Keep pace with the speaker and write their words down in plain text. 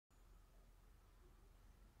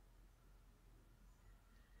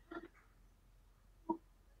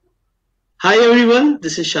Hi everyone,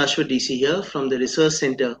 this is Shashwat DC here from the Research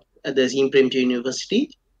Center at the Azim Premji University.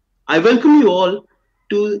 I welcome you all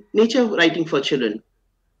to Nature Writing for Children,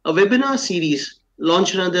 a webinar series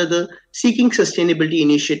launched under the Seeking Sustainability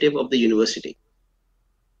initiative of the university.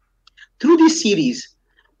 Through this series,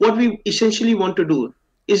 what we essentially want to do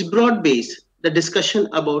is broad base the discussion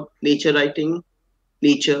about nature writing,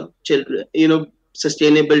 nature, children,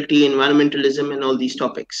 sustainability, environmentalism, and all these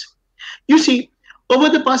topics. You see, over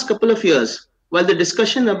the past couple of years, while the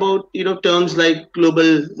discussion about terms like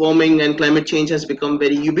global warming and climate change has become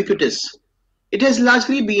very ubiquitous, it has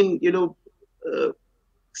largely been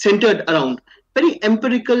centered around very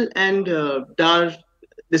empirical and dark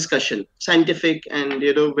discussion, scientific and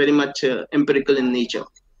very much empirical in nature.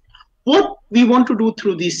 What we want to do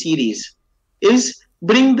through this series is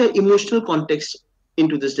bring the emotional context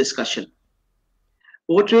into this discussion.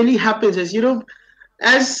 What really happens is,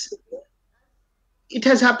 as it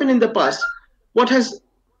has happened in the past, what has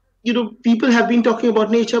people have been talking about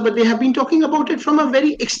nature, but they have been talking about it from a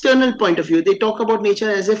very external point of view. They talk about nature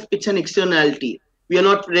as if it's an externality. We are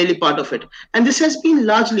not really part of it, and this has been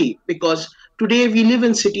largely because today we live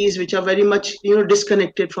in cities which are very much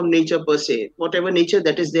disconnected from nature per se. Whatever nature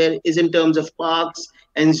that is there is in terms of parks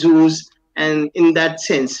and zoos, and in that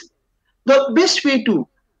sense the best way to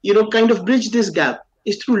kind of bridge this gap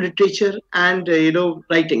is through literature and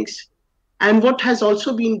writings. And what has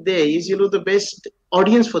also been there is the best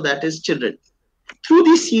audience for that is children. Through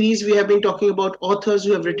this series we have been talking about authors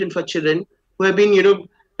who have written for children, who have been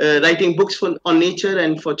writing books on nature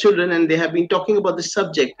and for children, and they have been talking about the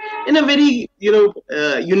subject in a very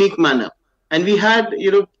unique manner. And we had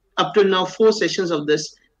up till now 4 sessions of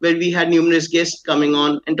this, where we had numerous guests coming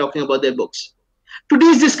on and talking about their books.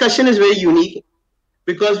 Today's discussion is very unique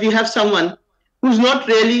because we have someone who's not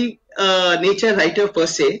really a nature writer per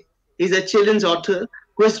se. He's a children's author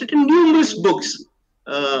who has written numerous books,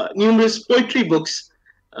 numerous poetry books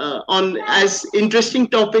on as interesting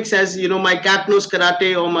topics as my cat knows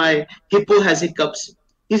karate or my hippo has hiccups.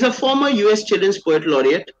 He's a former U.S. Children's Poet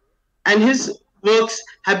Laureate, and his works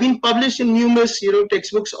have been published in numerous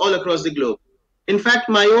textbooks all across the globe. In fact,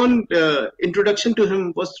 my own introduction to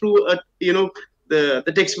him was through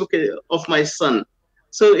the textbook of my son.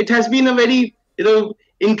 So it has been a very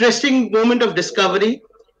interesting moment of discovery.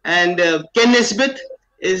 And Kenn Nesbitt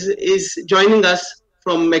is joining us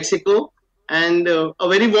from Mexico, and a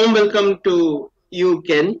very warm welcome to you,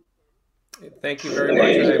 Kenn. Thank you very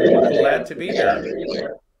much. I'm glad to be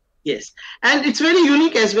here. Yes, and it's very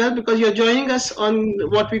unique as well because you're joining us on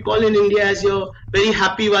what we call in India as your very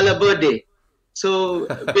happy wala birthday. So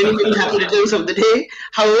many happy returns of the day.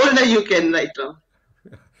 How old are you, Ken, right now?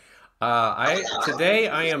 Today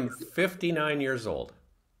I am 59 years old.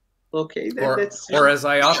 Okay, that's Or as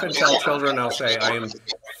I often tell children, I'll say I am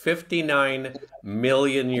 59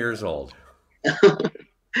 million years old.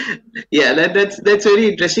 Yeah, that's very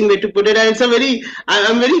interesting way to put it, and it's a very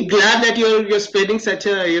I'm very glad that you're spending such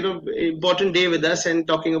a important day with us and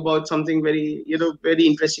talking about something very very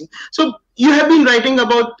interesting. So you have been writing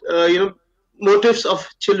about motifs of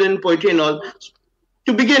children poetry and all.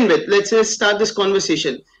 To begin with, let's just start this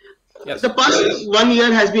conversation. Yes. The past 1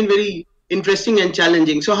 year has been very interesting and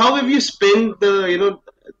challenging. So how have you spent the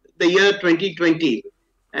year 2020,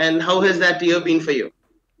 and how has that year been for you?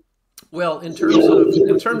 Well, in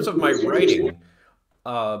terms of my writing,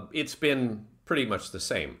 it's been pretty much the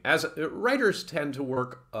same. As writers tend to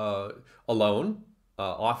work alone,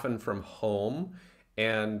 often from home,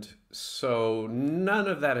 and so none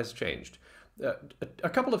of that has changed. A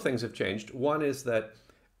couple of things have changed. One is that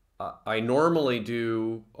I normally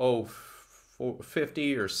do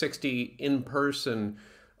 50 or 60 in-person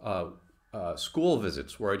school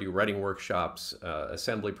visits where I do writing workshops,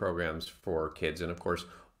 assembly programs for kids, and of course,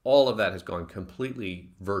 all of that has gone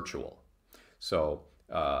completely virtual. So,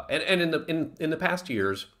 and in the past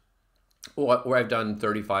years, where I've done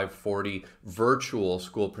 35, 40 virtual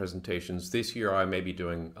school presentations, this year I may be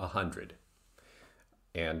doing 100.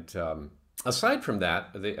 And aside from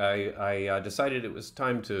that, I decided it was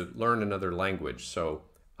time to learn another language. So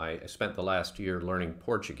I spent the last year learning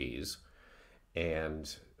Portuguese,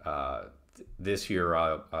 and this year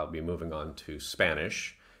I'll be moving on to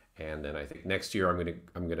Spanish, and then I think next year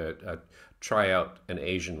I'm gonna try out an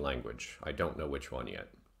Asian language. I don't know which one yet.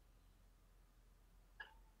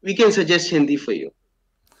 We can suggest Hindi for you.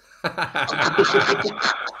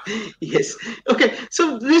 Yes. Okay.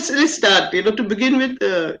 So let's start. To begin with,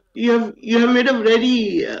 you have made a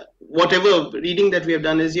very whatever reading that we have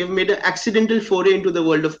done is you have made an accidental foray into the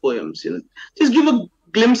world of poems. Just give a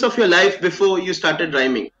glimpse of your life before you started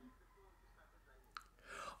rhyming.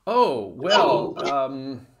 Oh, well,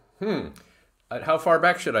 How far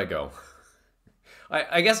back should I go?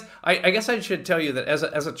 I guess I should tell you that as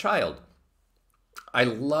a child, I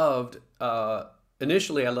loved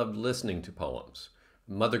initially I loved listening to poems,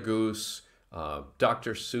 Mother Goose,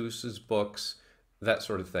 Dr. Seuss's books, that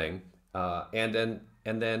sort of thing. And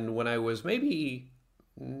then when I was maybe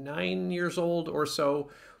 9 years old or so,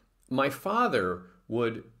 my father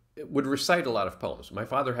would recite a lot of poems. My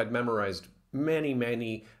father had memorized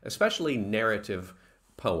many, especially narrative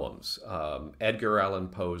poems. Edgar Allan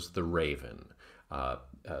Poe's The Raven, uh,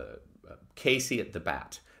 uh, Casey at the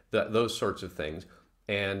Bat, those sorts of things.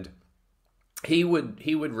 And he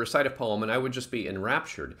would recite a poem, and I would just be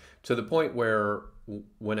enraptured to the point where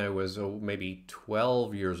when I was maybe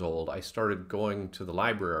 12 years old, I started going to the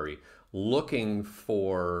library looking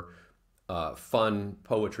for fun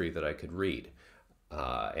poetry that I could read.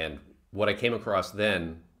 And what I came across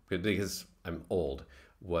then, because I'm old,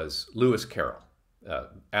 was Lewis Carroll,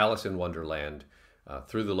 Alice in Wonderland,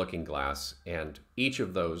 Through the Looking Glass, and each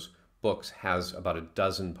of those books has about a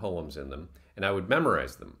dozen poems in them, and I would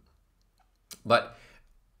memorize them. But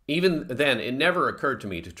even then, it never occurred to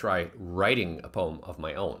me to try writing a poem of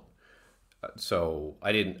my own. So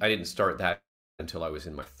I didn't start that until I was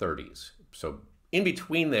in my 30s. So in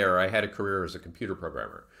between there, I had a career as a computer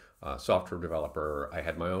programmer, software developer. I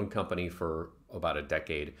had my own company for about a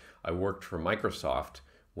decade. I worked for Microsoft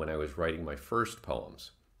when I was writing my first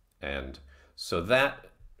poems. And so that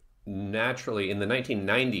naturally, in the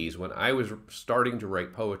 1990s, when I was starting to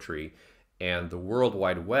write poetry and the World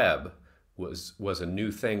Wide Web was a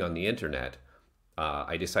new thing on the internet,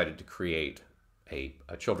 I decided to create a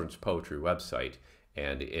children's poetry website,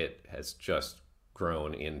 and it has just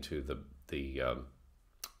grown into the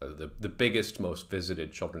biggest, most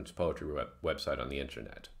visited children's poetry website on the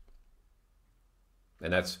internet.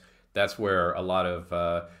 And that's where a lot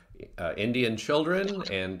of Indian children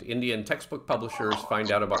and Indian textbook publishers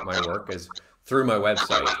find out about my work, is through my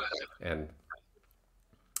website. And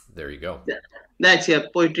there you go. That's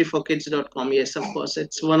poetryforkids.com. Yes, of course,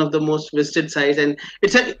 it's one of the most visited sites, and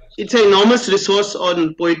it's an enormous resource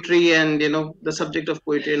on poetry and the subject of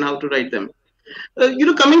poetry and how to write them.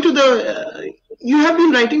 Coming to you have been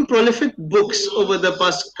writing prolific books over the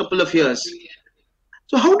past couple of years.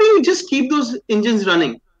 So how do you just keep those engines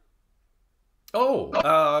running? Well,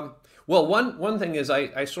 one thing is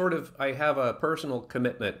I have a personal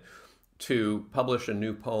commitment to publish a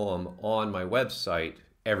new poem on my website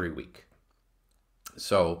every week.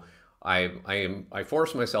 So I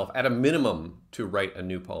force myself at a minimum to write a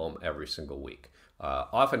new poem every single week.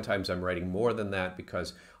 Oftentimes I'm writing more than that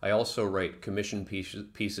because I also write commission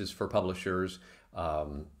pieces for publishers,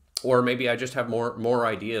 or maybe I just have more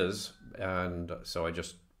ideas, and so I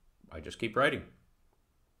just keep writing.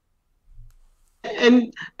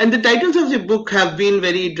 And the titles of the book have been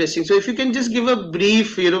very interesting. So if you can just give a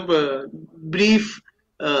brief,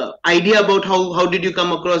 idea about how did you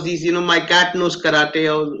come across these, my cat knows karate,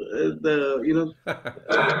 or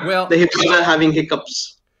well, the hips are having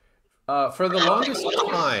hiccups. For the longest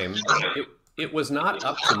time, it was not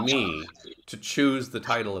up to me to choose the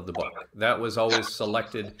title of the book. That was always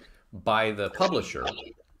selected by the publisher.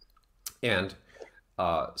 And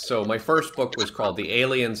so my first book was called The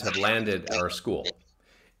Aliens Have Landed at Our School.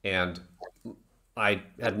 And I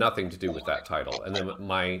had nothing to do with that title. And then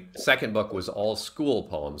my second book was all school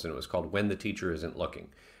poems, and it was called When the Teacher Isn't Looking.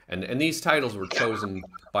 And these titles were chosen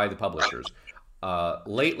by the publishers.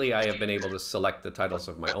 Lately, I have been able to select the titles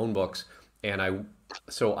of my own books, and I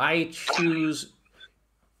choose,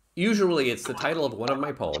 usually it's the title of one of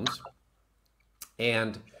my poems,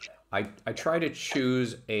 and I try to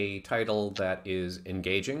choose a title that is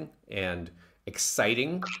engaging and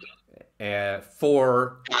exciting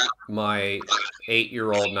for my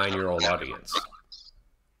 8-year-old, 9-year-old audience.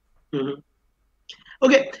 Mm-hmm.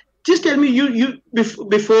 Okay. Just tell me, you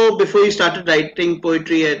before you started writing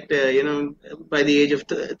poetry at by the age of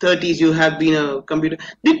 30s, you have been a computer.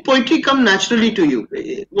 Did poetry come naturally to you?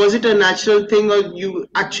 Was it a natural thing, or you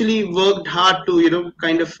actually worked hard to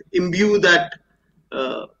kind of imbue that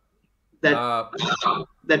art?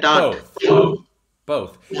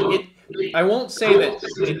 Both. I won't say that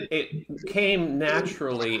it came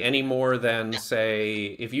naturally any more than,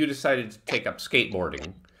 say, if you decided to take up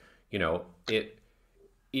skateboarding,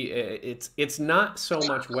 it's not so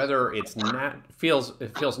much whether it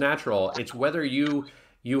feels natural. It's whether you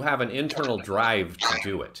have an internal drive to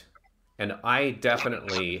do it. And I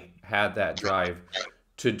definitely had that drive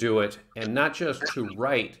to do it, and not just to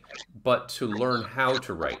write, but to learn how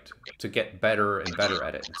to write, to get better and better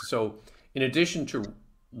at it. So in addition to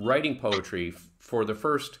writing poetry, for the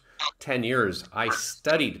first 10 years, I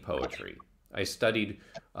studied poetry. I studied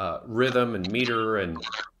rhythm and meter and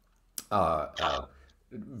uh, uh,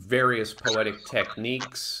 various poetic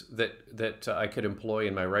techniques that I could employ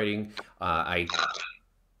in my writing. I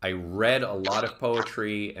read a lot of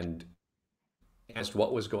poetry and asked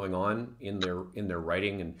what was going on in their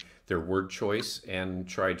writing and their word choice, and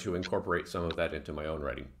tried to incorporate some of that into my own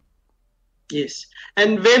writing. Yes.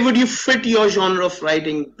 And where would you fit your genre of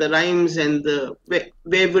writing, the rhymes and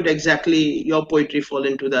where would exactly your poetry fall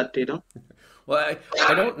into that, you know? Well,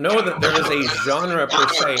 I don't know that there is a genre per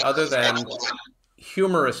se other than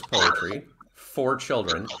humorous poetry for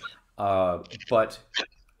children, but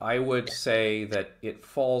I would say that it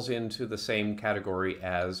falls into the same category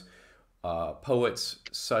as poets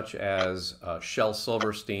such as Shel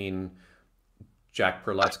Silverstein, Jack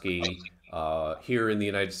Perletsky. Here in the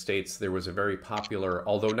United States, there was a very popular,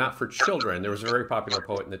 although not for children, there was a very popular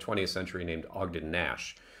poet in the 20th century named Ogden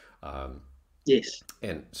Nash. Yes.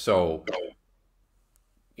 And so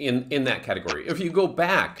in that category, if you go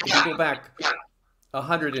back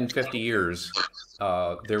 150 years,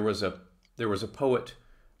 there was a poet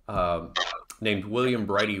named William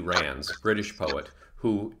Brighty Rands, British poet,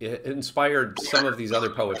 who inspired some of these other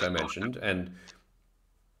poets I mentioned, and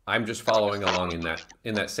I'm just following along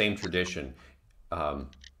in that same tradition.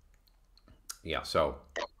 Yeah, so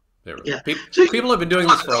Yeah. people have been doing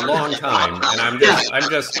this for a long time, and I'm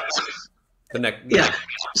just the next. Yeah.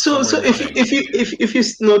 So if you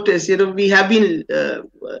notice, you know, we have been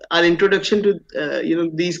our introduction to you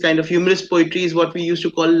know, these kind of humorous poetry is what we used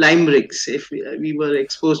to call limericks. If we were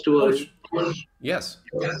exposed to yes.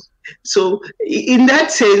 So in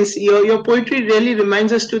that sense, your poetry really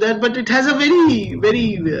reminds us to that, but it has a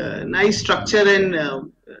very nice structure and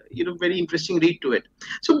you know, very interesting read to it.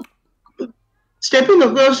 So stepping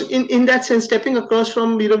across in that sense, stepping across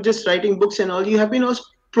from, you know, just writing books and all, you have been also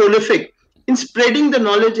prolific in spreading the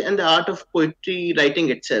knowledge and the art of poetry writing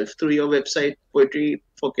itself through your website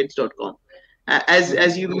poetryforkids.com.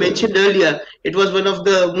 As you mentioned earlier, it was one of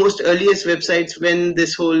the most earliest websites when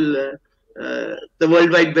this whole the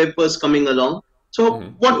World Wide Web was coming along. So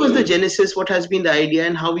what was the genesis? What has been the idea,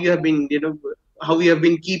 and how you have been, you know, how you have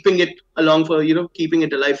been keeping it along for, you know, keeping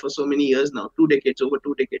it alive for so many years now, over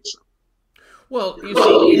 2 decades now? Well, you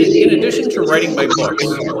see, in addition to writing my books,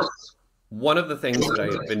 one of the things that I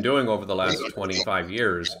have been doing over the last 25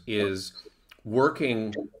 years is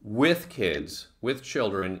working with kids, with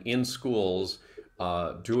children in schools,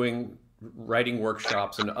 doing writing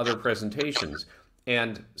workshops and other presentations.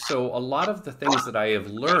 And so a lot of the things that I have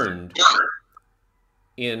learned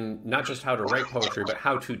in not just how to write poetry, but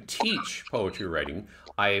how to teach poetry writing,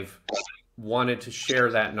 I've wanted to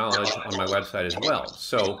share that knowledge on my website as well.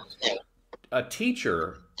 So a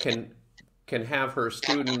teacher can have her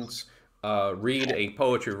students read a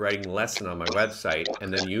poetry writing lesson on my website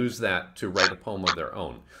and then use that to write a poem of their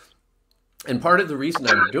own. And part of the reason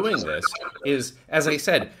I'm doing this is, as I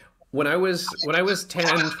said, when I was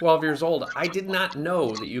 10, 12 years old, I did not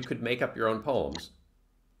know that you could make up your own poems,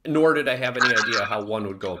 nor did I have any idea how one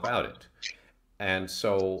would go about it. And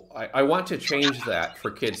so I want to change that for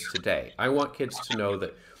kids today. I want kids to know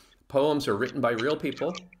that poems are written by real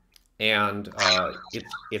people, and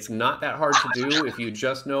it's not that hard to do if you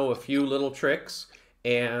just know a few little tricks.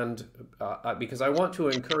 And because I want to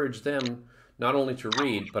encourage them not only to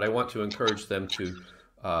read, but I want to encourage them to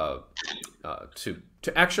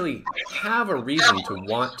actually have a reason to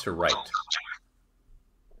want to write.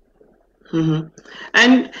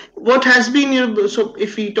 And what has been your, so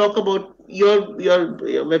if we talk about your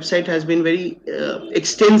website has been very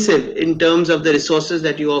extensive in terms of the resources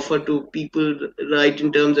that you offer to people, right,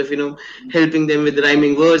 in terms of, you know, helping them with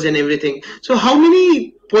rhyming words and everything. So how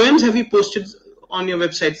many poems have you posted on your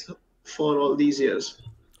website for all these years?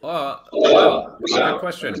 Wow, good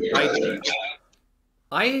question.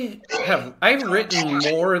 I've written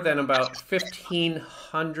more than about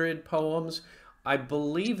 1,500 poems. I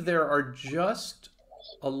believe there are just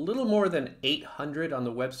a little more than 800 on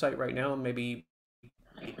the website right now, maybe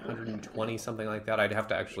 820, something like that. I'd have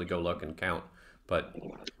to actually go look and count, but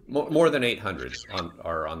more than 800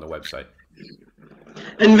 are on the website.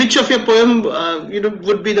 And which of your poem, you know,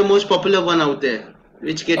 would be the most popular one out there?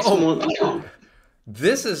 Which gets more?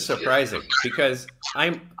 This is surprising because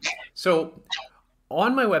so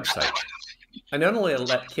on my website, I not only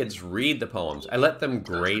let kids read the poems, I let them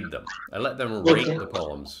grade them. I let them rate the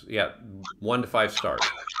poems. Yeah, 1 to 5 stars.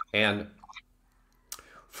 And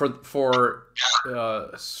for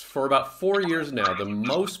about 4 years now, the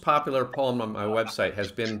most popular poem on my website has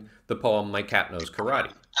been the poem "My Cat Knows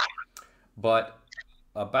Karate." But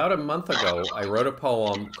about a month ago, I wrote a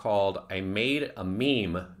poem called "I Made a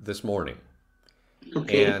Meme This Morning."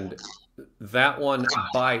 Okay. And that one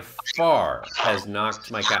by far has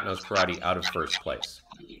knocked my cat nose karate out of first place.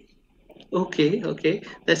 Okay, okay,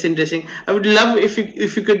 that's interesting. I would love if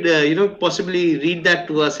you could possibly read that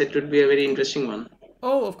to us. It would be a very interesting one.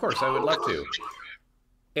 Oh, of course, I would love to.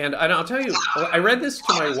 And I'll tell you, I read this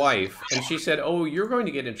to my wife, and she said, "Oh, you're going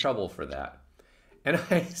to get in trouble for that." And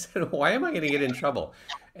I said, "Why am I going to get in trouble?"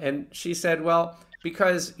 And she said, "Well,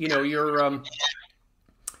 because you're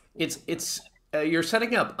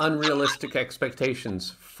setting up unrealistic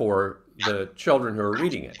expectations for the children who are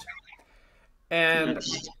reading it." And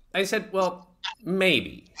I said, "Well,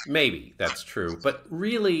 maybe that's true, but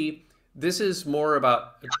really, this is more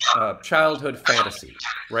about childhood fantasy,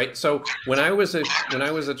 right?" So when I was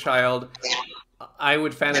a child, I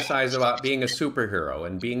would fantasize about being a superhero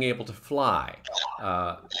and being able to fly,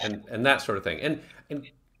 and that sort of thing. And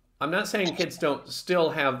I'm not saying kids don't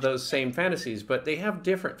still have those same fantasies, but they have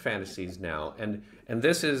different fantasies now, and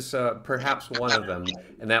this is perhaps one of them,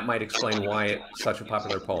 and that might explain why it's such a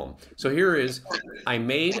popular poem. So here is, I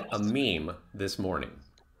made a meme this morning.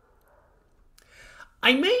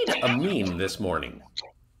 I made a meme this morning.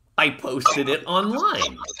 I posted it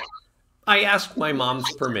online. I asked my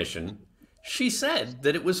mom's permission. She said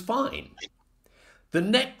that it was fine.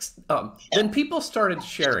 Then people started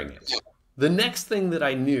sharing it. The next thing that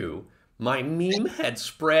I knew, my meme had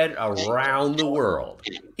spread around the world.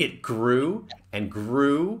 It grew and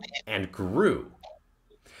grew and grew.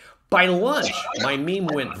 By lunch, my meme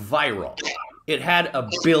went viral. It had 1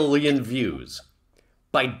 billion views.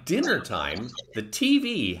 By dinner time, the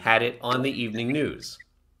TV had it on the evening news.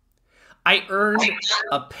 I earned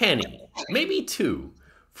a penny, maybe two,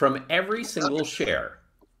 from every single share.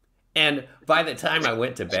 And by the time I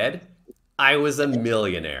went to bed, I was a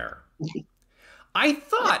millionaire. I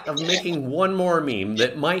thought of making one more meme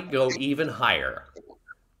that might go even higher.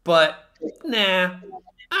 But nah,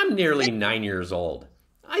 I'm nearly 9 years old.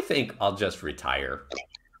 I think I'll just retire.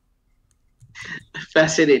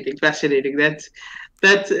 Fascinating, fascinating. That's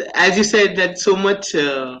as you said, that's so much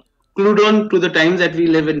glued on to the times that we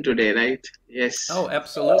live in today, right? Yes. Oh,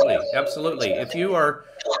 absolutely, absolutely. If you are,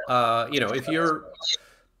 if you're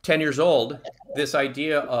 10 years old, this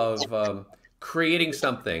idea of creating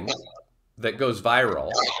something that goes viral,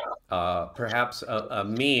 perhaps a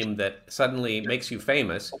meme that suddenly makes you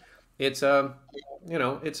famous, it's a,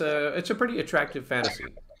 it's a pretty attractive fantasy.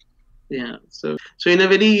 Yeah. So in a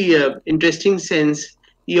very interesting sense,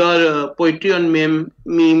 your poetry on meme,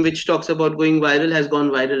 which talks about going viral, has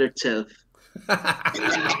gone viral itself.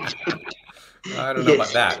 I don't know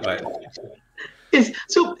about Yes. that, but Yes.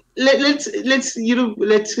 So let's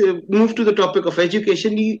move to the topic of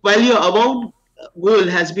education. While your avowed goal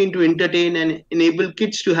has been to entertain and enable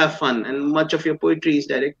kids to have fun, and much of your poetry is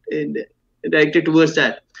directed towards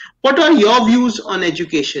that. What are your views on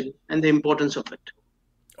education and the importance of it?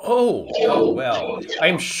 oh well,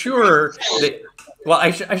 I'm sure that. Well,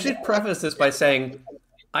 I should preface this by saying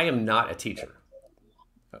I am not a teacher.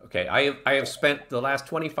 Okay, I have spent the last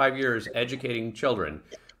 25 years educating children,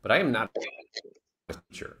 but I am not a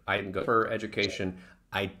teacher. I didn't go for education.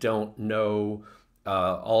 I don't know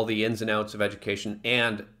all the ins and outs of education,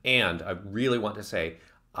 and I really want to say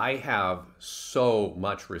I have so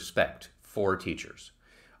much respect for teachers.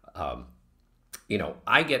 Um,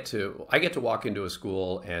 I get to walk into a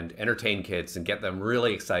school and entertain kids and get them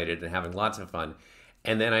really excited and having lots of fun,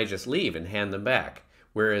 and then I just leave and hand them back.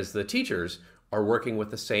 Whereas the teachers are working with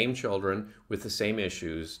the same children with the same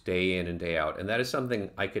issues day in and day out, and that is something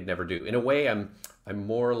I could never do. In a way, I'm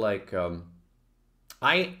more like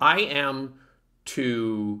I am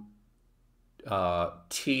to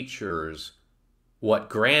teachers what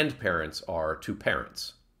grandparents are to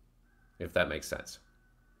parents, if that makes sense.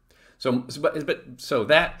 So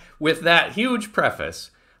that with that huge preface,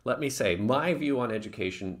 let me say my view on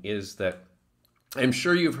education is that I'm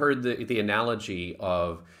sure you've heard the analogy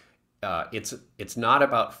of it's not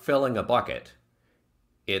about filling a bucket,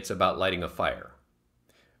 it's about lighting a fire,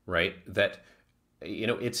 right? That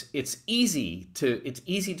it's easy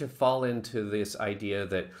to fall into this idea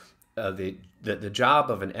that the job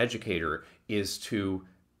of an educator is to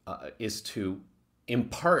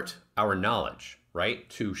impart our knowledge, right?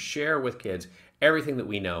 To share with kids everything that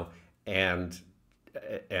we know and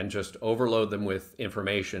just overload them with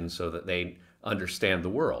information so that they understand the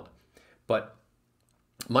world. But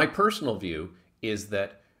my personal view is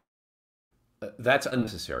that that's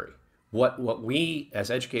unnecessary. What we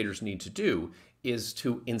as educators need to do is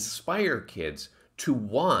to inspire kids to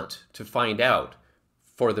want to find out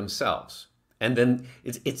for themselves. And then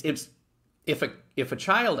it's if a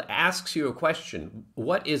child asks you a question,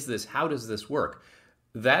 what is this? How does this work?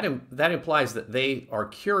 that implies that they are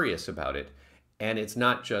curious about it, and it's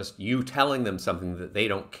not just you telling them something that they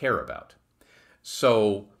don't care about.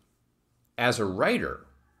 So, as a writer,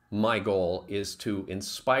 my goal is to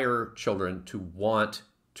inspire children to want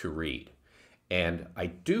to read. And I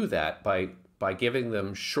do that by giving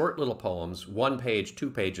them short little poems, 1 page, 2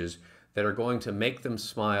 pages, that are going to make them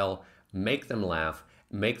smile, make them laugh,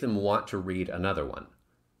 make them want to read another one.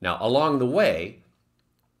 Now, along the way,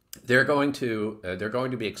 they're going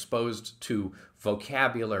to be exposed to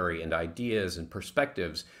vocabulary and ideas and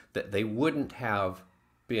perspectives that they wouldn't have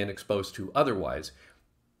been exposed to otherwise.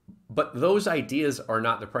 But those ideas are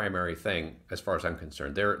not the primary thing, as far as I'm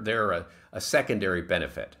concerned. They're a secondary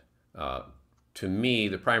benefit. To me,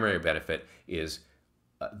 the primary benefit is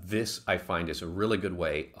this, I find, is a really good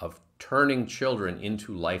way of turning children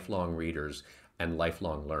into lifelong readers and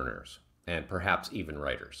lifelong learners, and perhaps even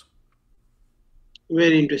writers.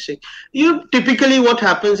 Very interesting. Typically what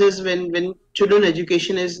happens is when children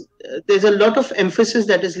education is, there's a lot of emphasis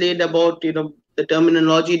that is laid about, the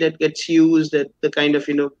terminology that gets used, that the kind of,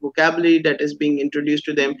 vocabulary that is being introduced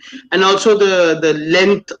to them, and also the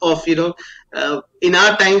length of, in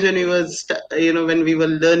our times when when we were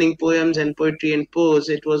learning poems and poetry and prose,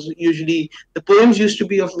 it was usually, the poems used to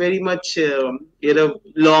be of very much,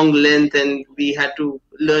 long length, and we had to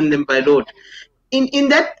learn them by rote. In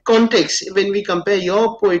that context, when we compare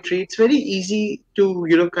your poetry, it's very easy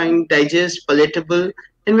to kind of digest, palatable,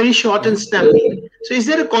 and very short and snappy. So is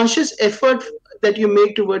there a conscious effort that you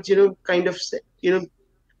make towards kind of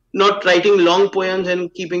not writing long poems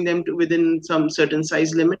and keeping them within some certain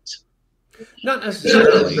size limits? Not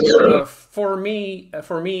necessarily. For me,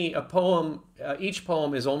 a poem, each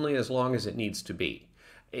poem is only as long as it needs to be.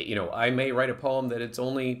 I may write a poem that it's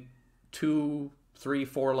only 2, 3,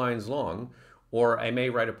 4 lines long, or I may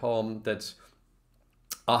write a poem that's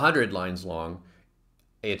 100 lines long.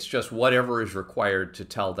 It's just whatever is required to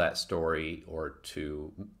tell that story, or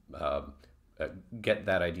to get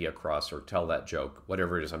that idea across, or tell that joke,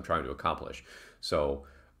 whatever it is I'm trying to accomplish. So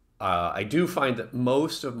I do find that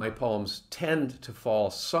most of my poems tend to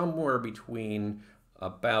fall somewhere between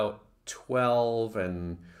about 12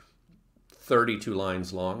 and 32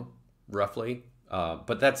 lines long, roughly.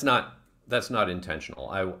 But that's not intentional.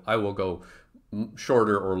 I will go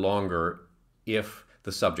shorter or longer if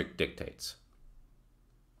the subject dictates.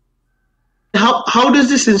 How does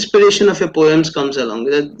this inspiration of your poems comes along?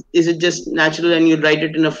 Is it just natural and you write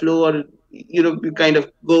it in a flow, or you kind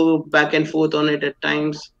of go back and forth on it at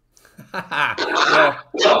times?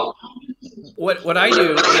 Well, what I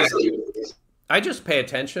do is I just pay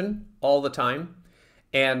attention all the time,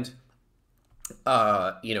 and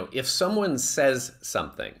if someone says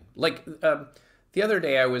something, like the other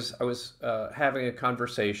day, I was having a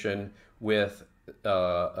conversation with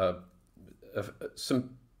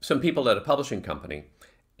some people at a publishing company,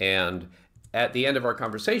 and at the end of our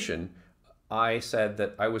conversation, I said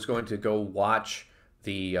that I was going to go watch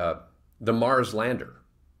the Mars lander,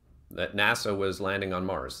 that NASA was landing on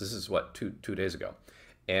Mars. This is what, two days ago,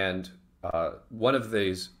 and one of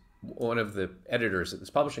the editors at this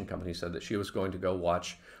publishing company said that she was going to go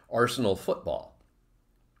watch Arsenal football.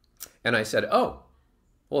 And I said, oh,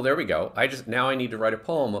 well, there we go. Now I need to write a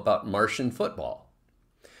poem about Martian football.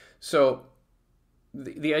 So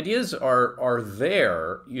the ideas are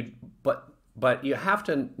there, but you have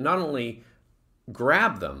to not only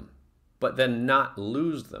grab them, but then not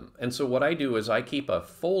lose them. And so what I do is I keep a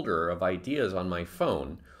folder of ideas on my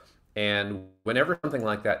phone, and whenever something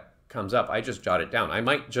like that comes up, I just jot it down. I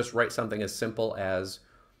might just write something as simple as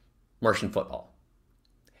Martian football.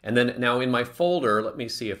 And then now in my folder, let me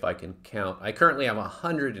see if I can count. I currently have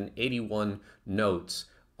 181 notes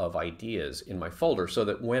of ideas in my folder, so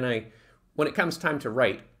that when it comes time to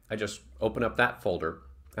write, I just open up that folder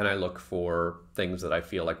and I look for things that I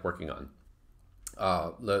feel like working on.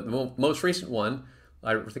 The most recent one,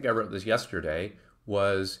 I think I wrote this yesterday,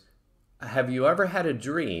 was, have you ever had a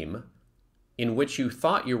dream in which you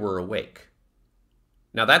thought you were awake?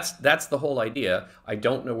 Now that's the whole idea. I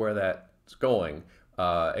don't know where that's going,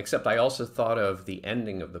 except I also thought of the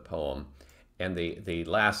ending of the poem, and the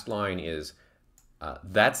last line is,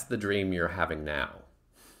 that's the dream you're having now.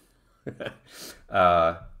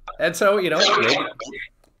 And so,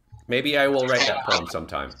 maybe I will write that poem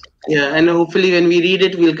sometime. Yeah, and hopefully when we read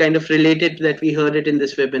it, we'll kind of relate it that we heard it in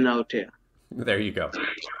this webinar out here. There you go.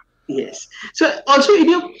 Yes. So also in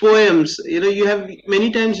your poems, you have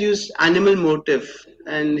many times used animal motif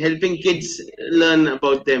and helping kids learn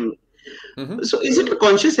about them. Mm-hmm. So is it a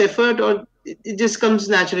conscious effort, or it just comes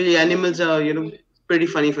naturally? Animals are, pretty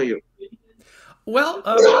funny for you. Well,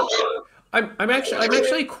 I'm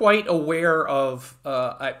actually quite aware of.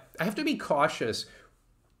 I have to be cautious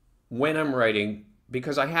when I'm writing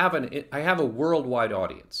because I have a worldwide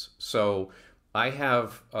audience. So I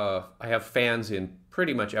have fans in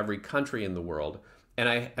pretty much every country in the world, and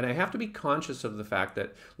I have to be conscious of the fact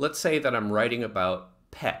that let's say that I'm writing about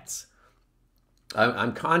pets.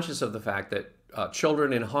 I'm conscious of the fact that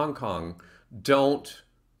children in Hong Kong don't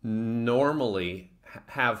normally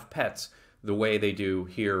have pets the way they do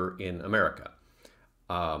here in America.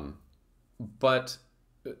 Um, but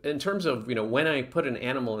in terms of when I put an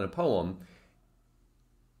animal in a poem,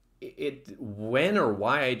 it when or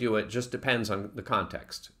why I do it just depends on the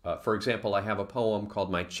context. For example, I have a poem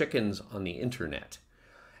called "My Chickens on the Internet,"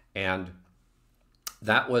 and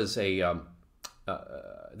that was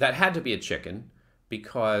that had to be a chicken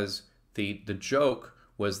because the joke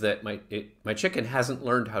was that my chicken hasn't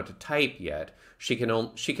learned how to type yet. She can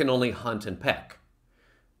only hunt and peck,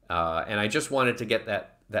 and I just wanted to get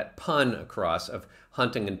that pun across of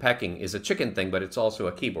hunting and pecking is a chicken thing, but it's also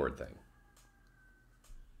a keyboard thing.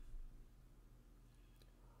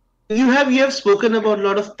 You have spoken about a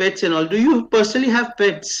lot of pets and all. Do you personally have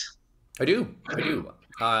pets? I do. I do.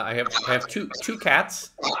 I have two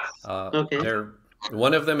cats. Okay. They're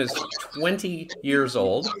one of them is 20 years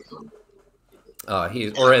old.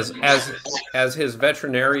 He's or as his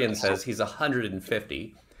veterinarian says, he's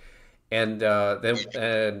 150. And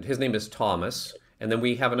his name is Thomas. And then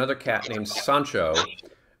we have another cat named Sancho,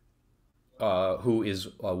 who is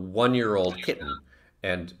a 1-year-old kitten.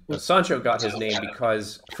 And Sancho got his name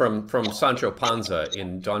because from Sancho Panza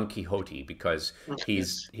in Don Quixote because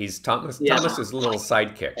he's Yeah. Thomas's little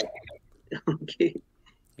sidekick. Okay.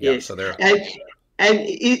 Yeah, Yes. so they're And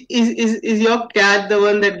is your cat the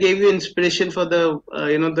one that gave you inspiration for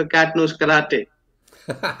the cat knows karate?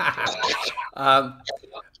 um,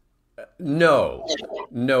 no,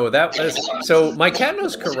 that was so. My Cat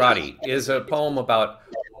Knows Karate is a poem about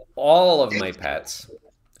all of my pets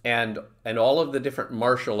and all of the different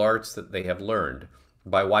martial arts that they have learned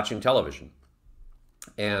by watching television,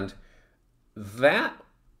 and that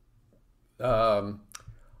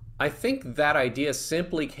I think that idea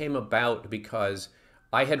simply came about because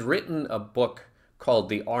I had written a book called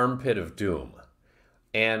The Armpit of Doom.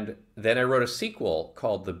 And then I wrote a sequel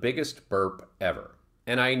called The Biggest Burp Ever.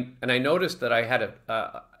 And I noticed that I had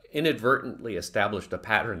inadvertently established a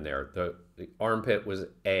pattern there. The armpit was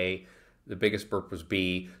A, the biggest burp was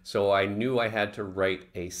B. So I knew I had to write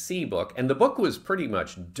a C book. And the book was pretty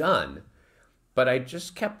much done. But I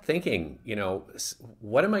just kept thinking,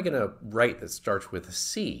 what am I going to write that starts with a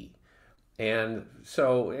C? And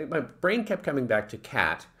so my brain kept coming back to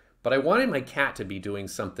cat, but I wanted my cat to be doing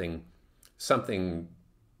something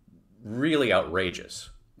really outrageous.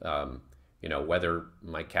 Whether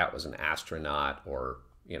my cat was an astronaut or,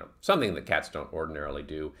 something that cats don't ordinarily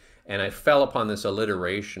do. And I fell upon this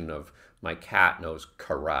alliteration of my cat knows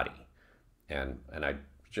karate. And I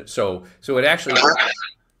just, so it actually,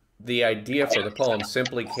 the idea for the poem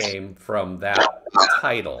simply came from that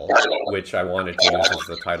title, which I wanted to use as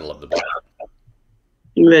the title of the book.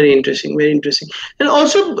 Very interesting, very interesting. And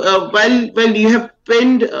also, while you have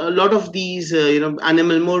penned a lot of these,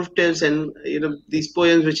 animal motifs and these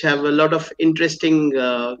poems which have a lot of interesting,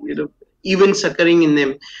 events occurring in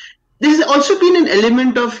them. There's also been an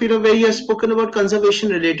element of where you have spoken about conservation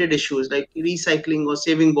related issues like recycling or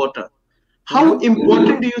saving water. How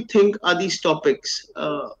important do you think are these topics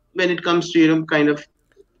when it comes to kind of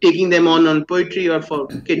taking them on poetry or for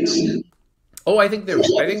kids? Oh, I think they're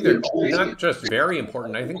not just very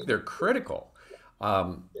important. I think they're critical.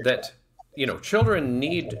 That children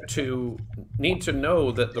need to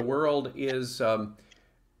know that the world is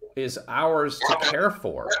ours to care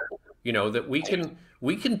for. That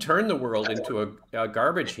we can turn the world into a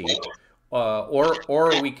garbage heap,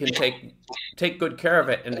 or we can take good care of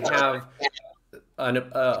it and have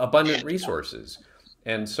abundant resources.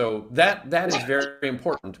 And so that is very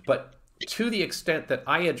important. But to the extent that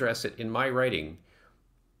I address it in my writing,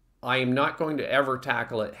 I am not going to ever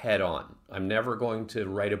tackle it head on. I'm never going to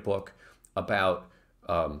write a book about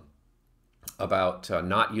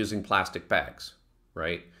not using plastic bags,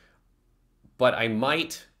 right? But I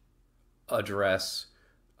might address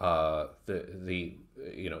the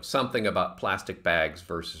something about plastic bags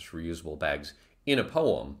versus reusable bags in a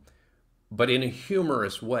poem, but in a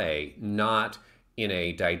humorous way, not in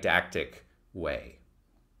a didactic way.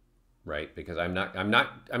 Right, because I'm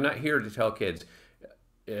not here to tell kids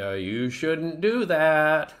you shouldn't do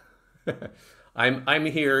that. I'm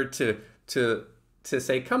here to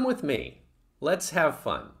say, come with me, let's have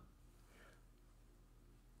fun.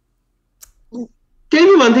 Tell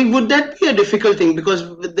me one thing, would that be a difficult thing? Because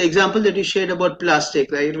with the example that you shared about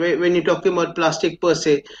plastic, right? When you're talking about plastic per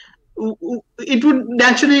se, it would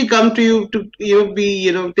naturally come to you to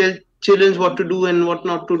tell children what to do and what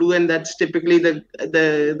not to do, and that's typically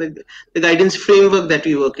the guidance framework that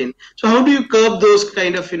we work in. So how do you curb those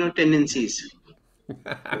kind of tendencies?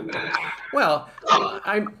 Well,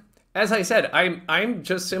 I'm as I said, I'm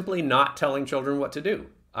just simply not telling children what to do.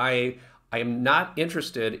 I am not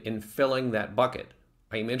interested in filling that bucket.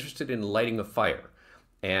 I am interested in lighting a fire.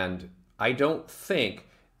 And I don't think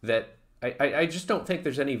that I just don't think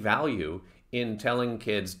there's any value in telling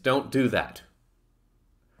kids don't do that.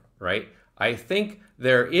 Right? I think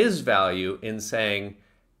there is value in saying,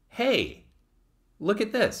 hey, look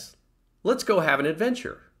at this. Let's go have an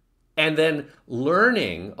adventure. And then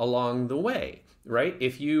learning along the way, right?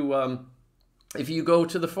 If you go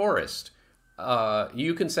to the forest,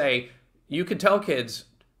 you can tell kids,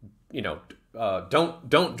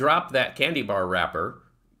 don't drop that candy bar wrapper,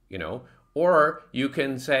 or you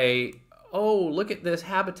can say, oh, look at this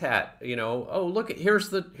habitat, oh, look at here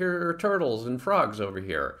are turtles and frogs over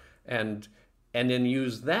here, and then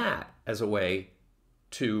use that as a way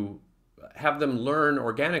to have them learn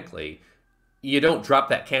organically. You don't drop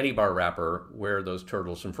that candy bar wrapper where those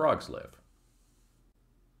turtles and frogs live.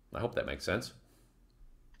 I hope that makes sense.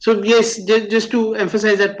 So yes, just to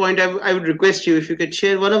emphasize that point, I would request you if you could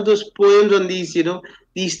share one of those poems on these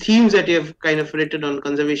themes that you have kind of written on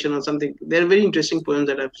conservation or something. They're very interesting poems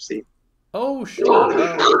that I've seen. Oh, sure.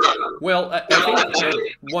 Well, I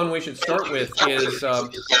think one we should start with is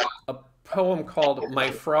a poem called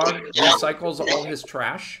 "My Frog Recycles All His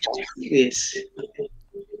Trash." Yes.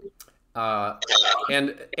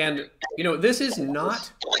 And this is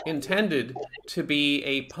not intended to be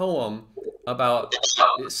a poem about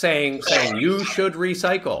saying you should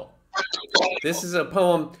recycle. This is a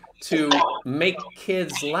poem to make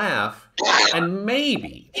kids laugh and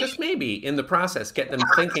maybe, just maybe, in the process, get them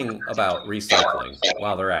thinking about recycling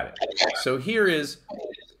while they're at it. So here is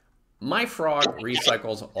 "My frog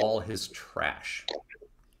recycles all his trash."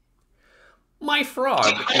 My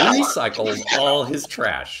frog recycles all his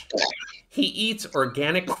trash. He eats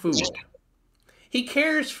organic food. He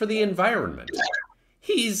cares for the environment.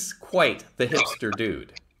 He's quite the hipster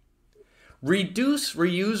dude. Reduce,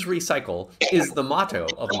 reuse, recycle is the motto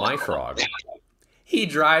of my frog. He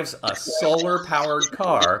drives a solar-powered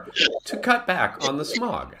car to cut back on the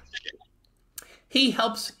smog. He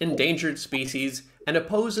helps endangered species and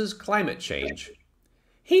opposes climate change.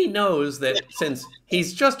 He knows that since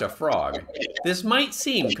he's just a frog, this might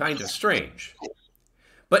seem kind of strange.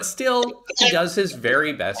 But still, he does his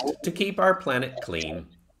very best to keep our planet clean.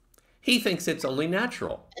 He thinks it's only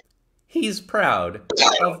natural. He's proud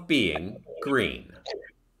of being green.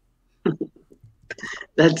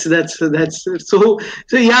 That's so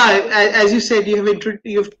yeah. As you said,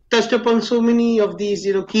 you've touched upon so many of these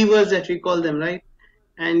keywords that we call them, right?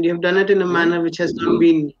 And you've done it in a manner which has not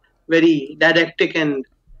been very didactic and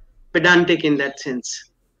pedantic in that sense.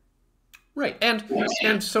 Right,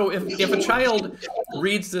 and so if a child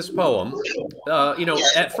reads this poem,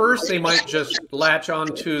 at first they might just latch on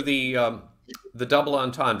to the double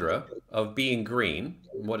entendre of being green.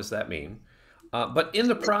 What does that mean? But in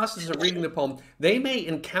the process of reading the poem, they may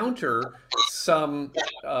encounter some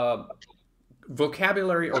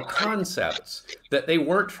vocabulary or concepts that they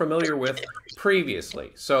weren't familiar with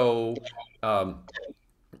previously. So,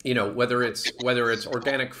 whether it's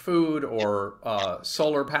organic food or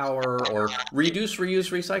solar power or reduce, reuse,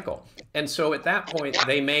 recycle. And so at that point,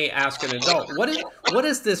 they may ask an adult, what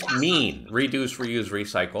does this mean, reduce, reuse,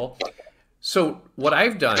 recycle? So what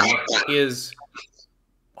I've done is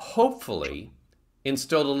hopefully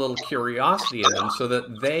instilled a little curiosity in them so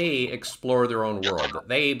that they explore their own world, that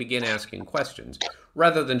they begin asking questions,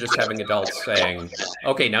 rather than just having adults saying,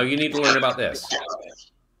 okay, now you need to learn about this.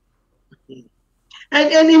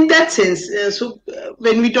 And in that sense,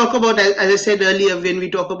 when we talk about, as I said earlier, when we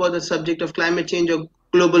talk about the subject of climate change or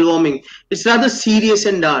global warming, it's rather serious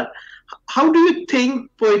and dark. How do you think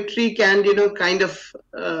poetry can, kind of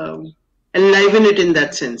enliven it in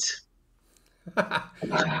that sense?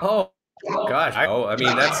 Oh gosh! I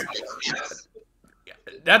mean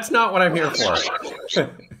that's not what I'm here for.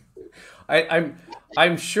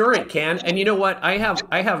 I'm sure it can, and you know what? I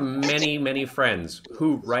have many friends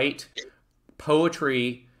who write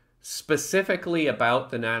poetry specifically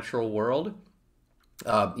about the natural world.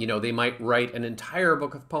 They might write an entire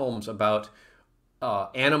book of poems about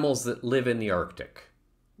animals that live in the Arctic,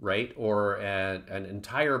 right? Or an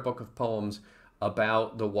entire book of poems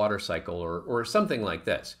about the water cycle or something like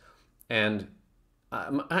this. And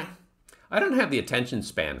I don't have the attention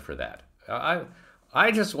span for that.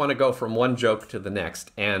 I just want to go from one joke to the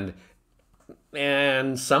next, and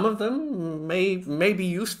some of them may be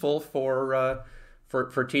useful for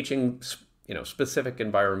teaching, specific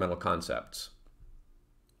environmental concepts.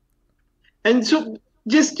 And so,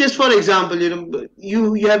 just for example,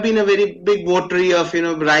 you have been a very big votary of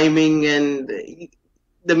rhyming and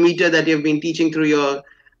the meter that you've been teaching through your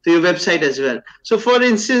website as well. So, for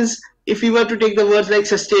instance, if you were to take the words like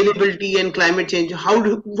sustainability and climate change,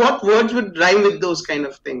 what words would rhyme with those kind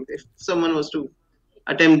of things if someone was to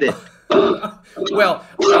attempt it? Well,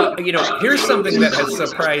 here's something that has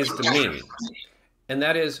surprised me, and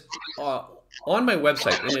that is on my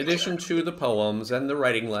website, in addition to the poems and the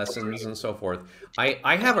writing lessons and so forth, I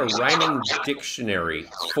have a rhyming dictionary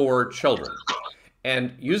for children.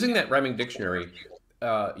 And using that rhyming dictionary,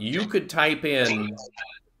 you could type in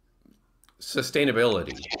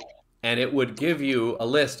sustainability, and it would give you a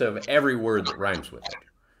list of every word that rhymes with it.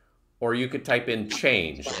 Or you could type in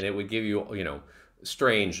change, and it would give you,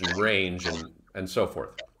 strange and range and so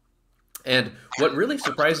forth. And what really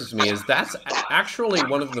surprises me is that's actually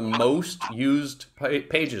one of the most used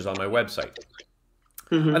pages on my website.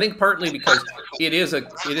 I think partly because it is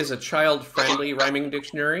a child-friendly rhyming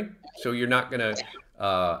dictionary, so you're not going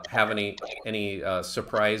to have any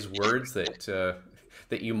surprise words that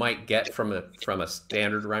you might get from a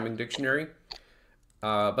standard rhyming dictionary.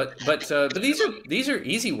 But these are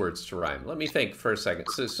easy words to rhyme. Let me think for a second.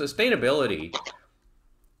 So sustainability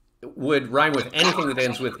would rhyme with anything that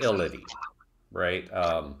ends with ility, right?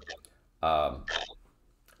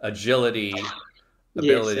 Agility,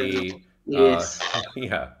 ability, yes.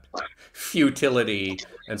 Futility,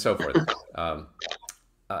 and so forth.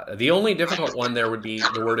 The only difficult one there would be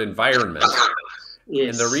the word environment.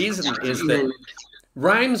 Yes. And the reason is that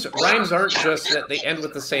rhymes aren't just that they end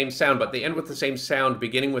with the same sound, but they end with the same sound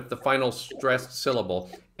beginning with the final stressed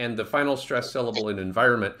syllable. And the final stressed syllable in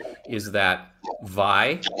environment is that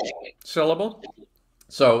vi syllable.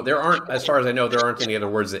 So there aren't, as far as I know, there aren't any other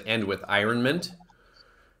words that end with ironment.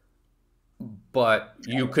 But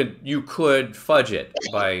you could fudge it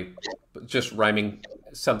by just rhyming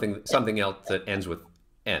something else that ends with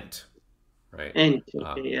ent, right? Ent,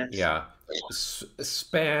 yes. Yeah,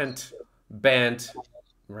 spant, bent,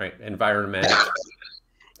 right? Environment.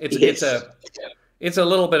 It's a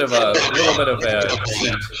little bit of a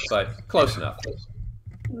cheat, but close enough.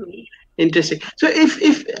 Interesting. So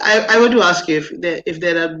if I were to ask you if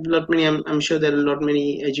there are a lot many, I'm sure there are a lot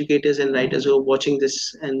many educators and writers who are watching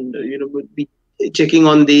this and would be checking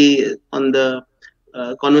on the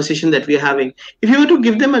conversation that we're having. If you were to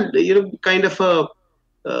give them a kind of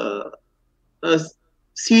a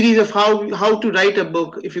series of how to write a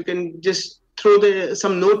book, if you can just throw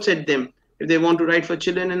some notes at them if they want to write for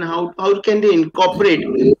children, and how can they incorporate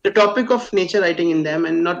the topic of nature writing in them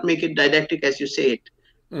and not make it didactic as you say it.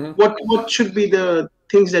 Mm-hmm. What should be the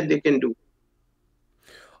things that they can do?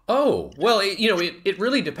 Oh, well, it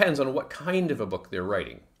really depends on what kind of a book they're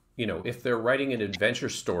writing. If they're writing an adventure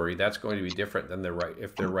story, that's going to be different than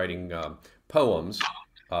if they're writing poems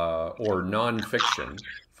or nonfiction,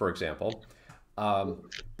 for example.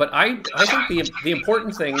 But I think the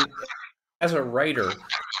important thing as a writer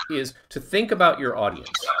is to think about your audience.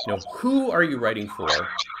 Who are you writing for,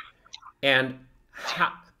 and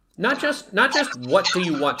how. Not just what do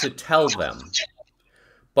you want to tell them,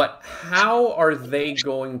 but how are they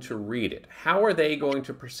going to read it? How are they going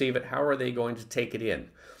to perceive it? How are they going to take it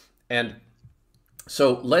in? And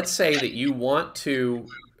so let's say that you want to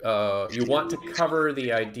cover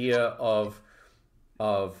the idea of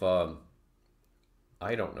I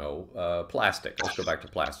don't know, plastic. Let's go back to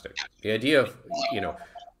plastic. The idea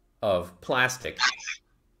of plastic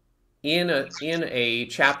in a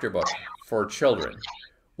chapter book for children.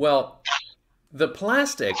 Well, the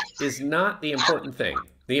plastic is not the important thing.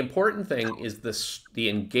 The important thing is the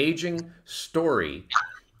engaging story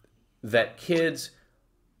that kids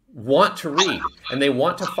want to read, and they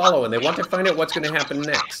want to follow, and they want to find out what's going to happen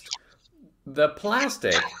next. The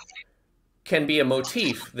plastic can be a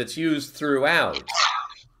motif that's used throughout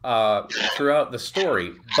the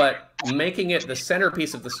story, but making it the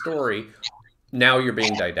centerpiece of the story, now you're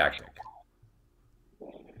being didactic.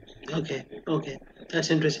 Okay. That's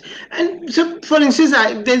interesting. And so, for instance,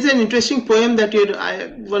 there's an interesting poem that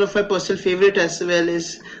one of my personal favorite as well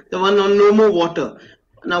is the one on No More Water.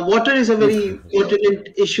 Now, water is a very important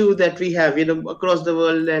issue that we have, across the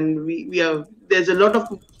world, and there's a lot of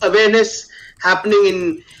awareness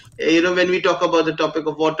happening in, when we talk about the topic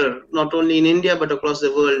of water, not only in India but across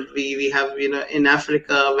the world. We have, in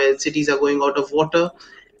Africa where cities are going out of water.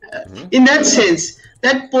 In that sense,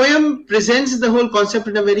 that poem presents the whole concept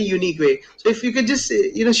in a very unique way. So if you could just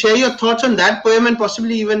share your thoughts on that poem, and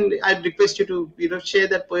possibly even I'd request you to share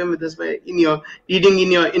that poem with us by in your reading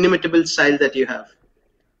in your inimitable style that you have.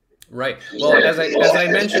 Right. Well, as I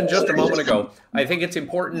mentioned just a moment ago, I think it's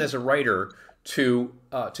important as a writer to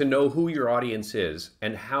know who your audience is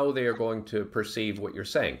and how they are going to perceive what you're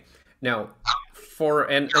saying. Now,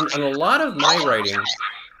 and a lot of my writing,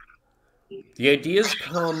 the ideas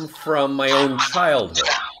come from my own childhood.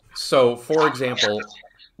 So, for example,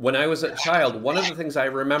 when I was a child, one of the things I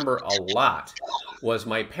remember a lot was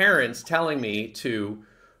my parents telling me to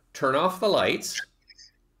turn off the lights,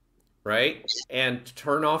 right, and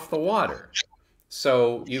turn off the water.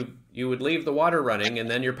 So you would leave the water running, and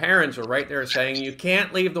then your parents were right there saying, you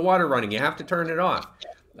can't leave the water running, you have to turn it off.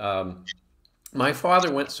 My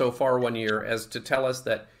father went so far one year as to tell us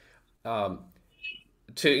that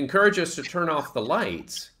to encourage us to turn off the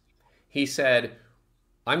lights, he said,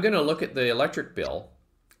 I'm going to look at the electric bill,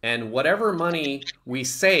 and whatever money we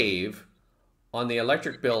save on the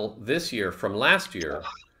electric bill this year from last year,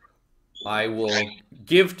 I will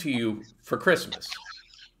give to you for Christmas.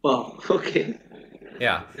 Wow. Okay.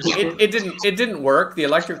 Yeah, it didn't work. The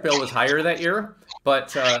electric bill was higher that year,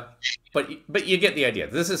 but you get the idea.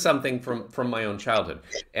 This is something from my own childhood,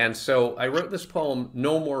 and so I wrote this poem,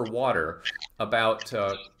 "No More Water," about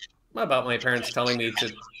my parents telling me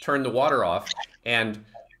to turn the water off, and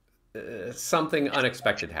something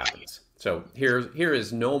unexpected happens. So here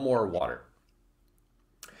is "No More Water."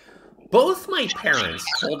 Both my parents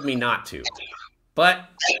told me not to, but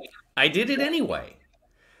I did it anyway.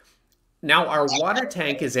 Now our water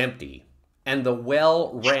tank is empty, and the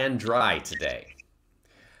well ran dry today.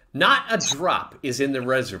 Not a drop is in the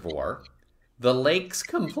reservoir. The lake's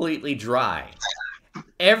completely dry.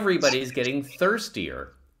 Everybody's getting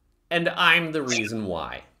thirstier, and I'm the reason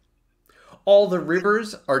why. All the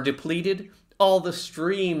rivers are depleted. All the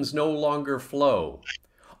streams no longer flow.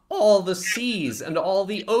 All the seas and all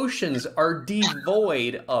the oceans are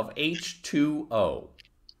devoid of H2O.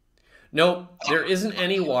 No, there isn't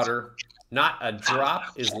any water. Not a drop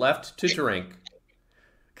is left to drink,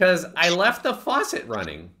 because I left the faucet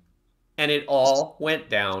running and it all went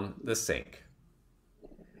down the sink.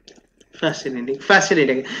 Fascinating,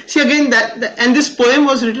 fascinating. See, again, and this poem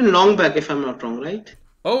was written long back, if I'm not wrong, right?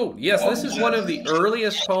 Oh, yes, this is one of the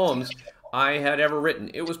earliest poems I had ever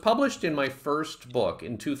written. It was published in my first book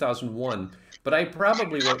in 2001, but I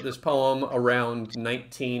probably wrote this poem around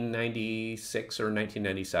 1996 or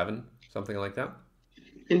 1997, something like that.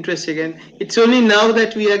 Interesting. And it's only now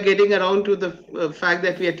that we are getting around to the fact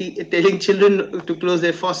that we are telling children to close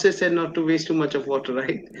their faucets and not to waste too much of water,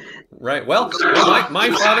 right? Right. Well, my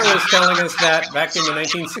father was telling us that back in the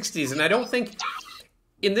 1960s, and I don't think,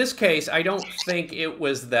 in this case, I don't think it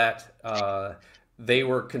was that they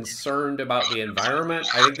were concerned about the environment.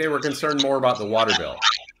 I think they were concerned more about the water bill.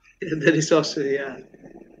 That is also, yeah.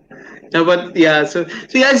 No, but yeah, so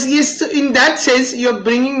yes. So in that sense, you're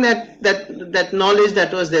bringing that knowledge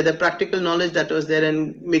that was there, the practical knowledge that was there,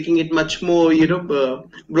 and making it much more,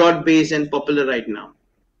 broad based and popular right now.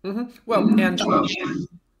 Mm-hmm. Well,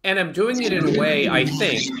 and I'm doing it in a way, I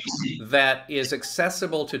think, that is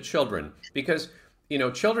accessible to children, because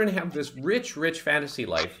children have this rich fantasy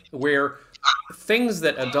life where things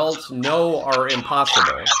that adults know are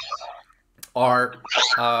impossible are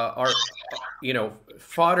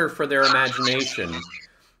fodder for their imagination.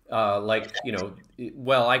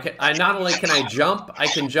 Well, I not only can I jump, I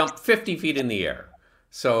can jump 50 feet in the air.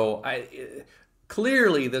 So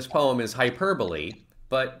clearly this poem is hyperbole,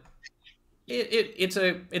 but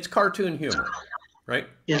it's cartoon humor, right?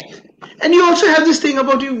 Yeah, and you also have this thing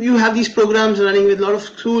about you have these programs running with a lot of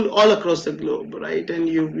schools all across the globe, right? And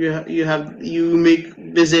you make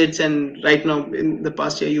visits, and right now in the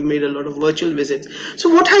past year you made a lot of virtual visits. So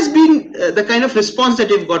what has been the kind of response that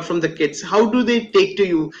you've got from the kids? How do they take to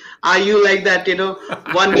you? Are you like that,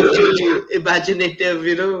 wonderful, imaginative,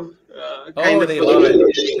 kind of? They love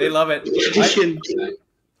it. They love it.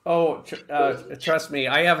 Trust me,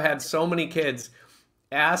 I have had so many kids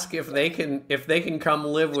ask if they can come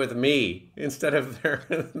live with me instead of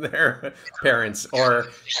their parents, or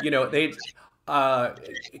they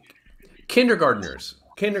kindergartners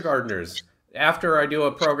after I do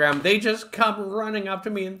a program, they just come running up to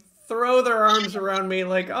me and throw their arms around me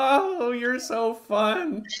like, oh, you're so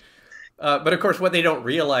fun. But of course, what they don't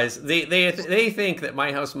realize, they think that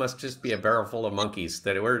my house must just be a barrel full of monkeys,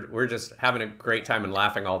 that we're just having a great time and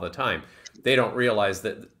laughing all the time. They don't realize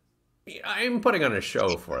that I'm putting on a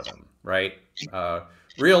show for them, right?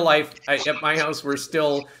 Real life, at my house, we're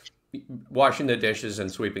still washing the dishes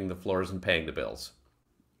and sweeping the floors and paying the bills.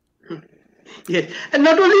 Yes, and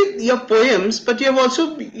not only your poems, but you have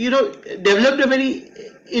also, developed a very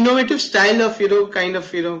innovative style of, kind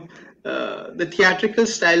of, the theatrical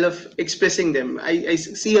style of expressing them. I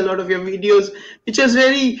see a lot of your videos, which is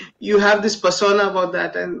very, you have this persona about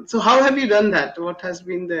that. And so, how have you done that? What has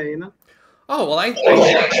been the? Oh, well,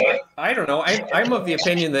 I don't know. I'm of the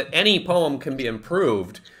opinion that any poem can be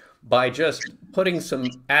improved by just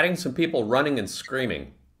adding some people running and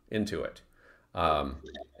screaming into it. Um,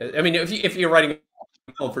 I mean, if you're writing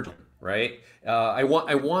a poem for children, right? I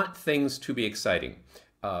want things to be exciting.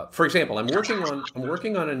 For example, I'm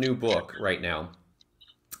working on a new book right now,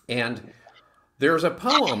 and there's a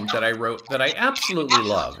poem that I wrote that I absolutely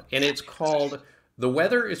love, and it's called "The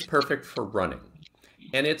Weather is Perfect for Running."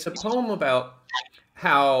 And it's a poem about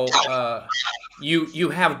how you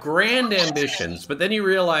have grand ambitions, but then you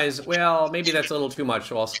realize, well, maybe that's a little too much,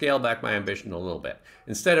 so I'll scale back my ambition a little bit.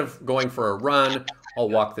 Instead of going for a run, I'll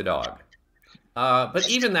walk the dog. But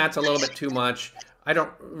even that's a little bit too much. I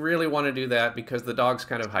don't really want to do that because the dog's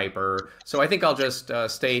kind of hyper. So I think I'll just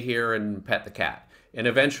stay here and pet the cat. And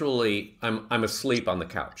eventually, I'm asleep on the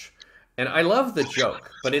couch. And I love the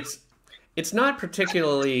joke, but it's not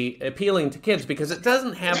particularly appealing to kids because it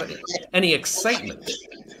doesn't have any excitement.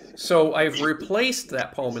 So I've replaced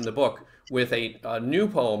that poem in the book with a new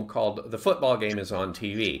poem called "The Football Game is on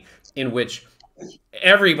TV," in which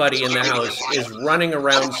everybody in the house is running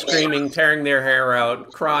around, screaming, tearing their hair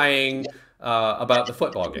out, crying about the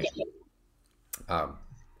football game.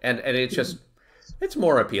 And it's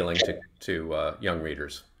more appealing to young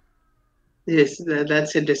readers. Yes,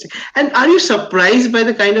 that's interesting. And are you surprised by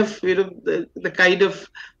the kind of, the kind of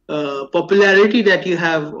popularity that you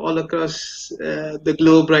have all across the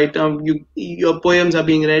globe right now? Your poems are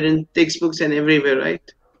being read in textbooks and everywhere, right?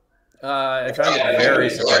 I found it very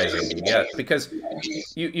surprising, yeah, because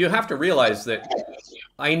you have to realize that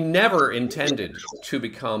I never intended to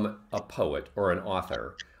become a poet or an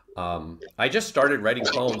author. I just started writing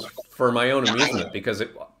poems for my own amusement because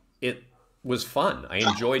it was fun. I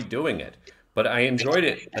enjoyed doing it, but I enjoyed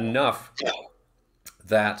it enough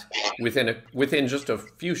that within just a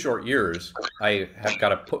few short years, I have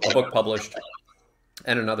got a book published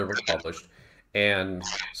and another book published. And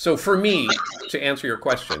so for me, to answer your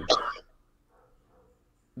question,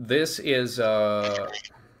 this is to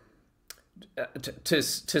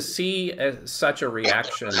see such a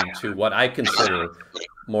reaction to what I consider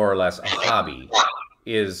more or less a hobby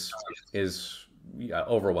is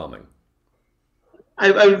overwhelming.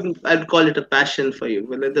 I'd call it a passion for you.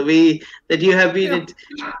 Well, the way that you have been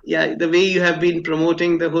Yeah. yeah, the way you have been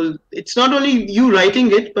promoting the whole. It's not only you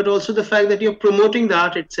writing it, but also the fact that you're promoting the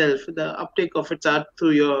art itself, the uptake of its art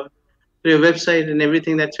through your website and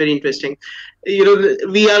everything. That's very interesting.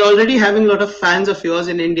 We are already having a lot of fans of yours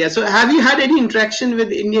in India. So, have you had any interaction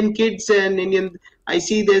with Indian kids and Indian? I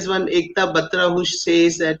see there's one Ekta Batra who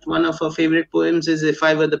says that one of her favorite poems is "If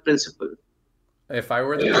I Were the Principal." If I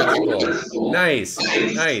were the principal, nice,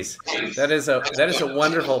 nice. That is a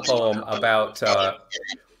wonderful poem about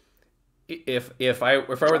if I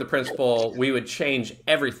were the principal, we would change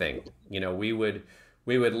everything. We would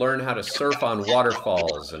learn how to surf on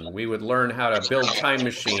waterfalls, and we would learn how to build time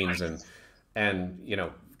machines, and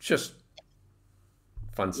just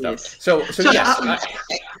fun stuff. Yes. So So, yes,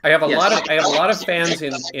 I have a yes. lot of fans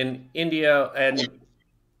in India and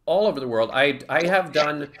all over the world. I have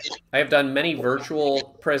done many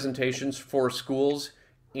virtual presentations for schools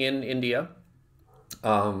in India,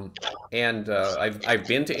 and I've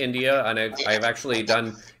been to India, and I've actually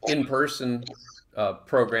done in-person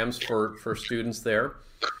programs for students there.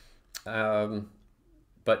 Um,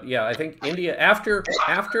 but yeah, I think India after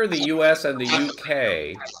the U.S. and the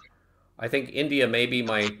U.K. I think India may be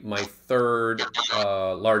my third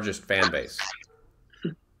largest fan base.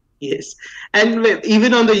 Yes, and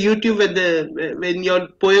even on the YouTube, when your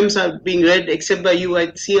poems are being read, except by you,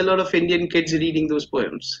 I see a lot of Indian kids reading those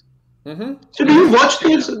poems. Hmm. So, Do you watch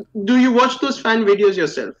those fan videos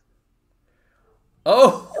yourself?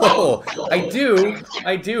 Oh, I do.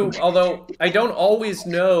 I do. Although I don't always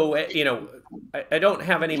know, I don't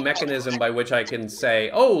have any mechanism by which I can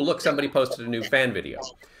say, oh, look, somebody posted a new fan video.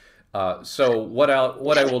 So what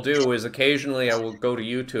I will do is occasionally I will go to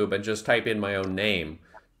YouTube and just type in my own name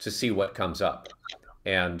to see what comes up.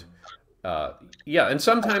 And yeah, and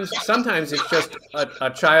sometimes it's just a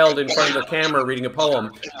child in front of the camera reading a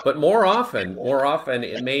poem, but more often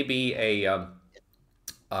it may be a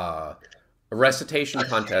recitation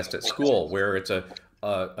contest at school where it's a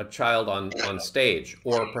child on stage,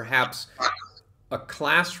 or perhaps a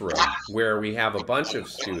classroom where we have a bunch of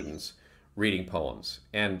students reading poems.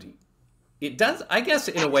 And It does, I guess,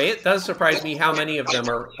 in a way, it does surprise me how many of them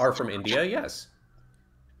are from India. Yes,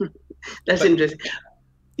 That's but interesting.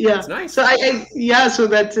 Yeah. it's nice. So yeah. So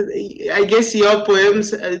that's I guess your poems,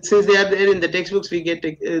 since they are there in the textbooks, we get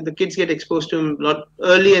the kids get exposed to them a lot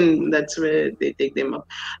early, and that's where they take them up.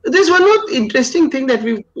 There's one more interesting thing that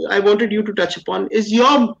I wanted you to touch upon is you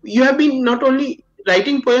have been not only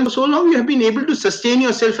writing poems for so long, you have been able to sustain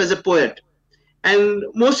yourself as a poet. And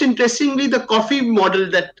most interestingly, the coffee model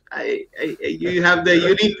that you have, the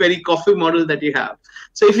unique, very coffee model that you have.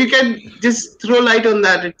 So if you can just throw light on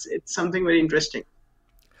that, it's something very interesting.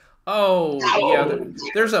 Oh, yeah.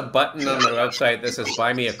 There's a button on my website that says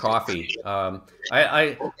 "Buy me a coffee."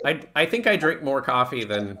 I think I drink more coffee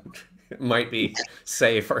than might be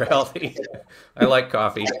safe or healthy. I like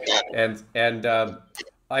coffee, and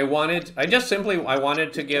I wanted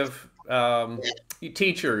to give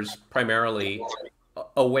teachers primarily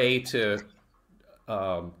a way to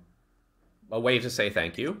um, say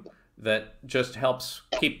thank you that just helps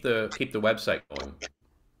keep the website going.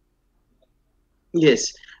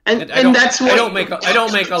 Yes, And that's what I don't make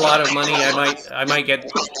a lot of money. I might get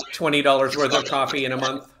 $20 worth of coffee in a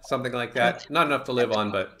month, something like that. Not enough to live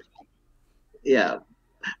on, but yeah.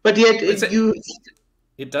 But yet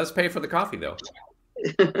it does pay for the coffee though.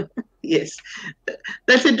 Yes,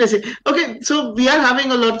 that's interesting. Okay, so we are having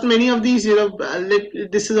many of these.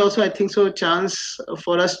 This is also, I think, so a chance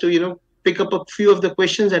for us to pick up a few of the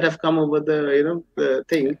questions that have come over the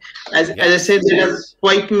thing. As I said, there are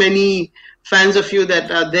quite many fans of you that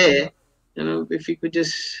are there. If you could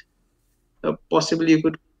just possibly you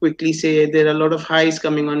could quickly say there are a lot of highs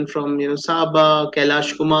coming on from Saba,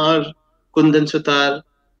 Kailash Kumar, Kundan Sutar,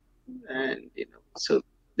 and so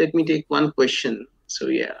let me take one question. So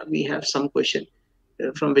yeah, we have some question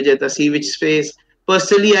from Vijayata C, which says,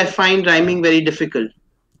 personally, I find rhyming very difficult.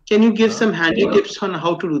 Can you give some handy tips on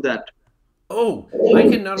how to do that? Oh, I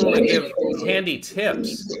can not only give handy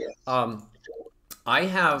tips. I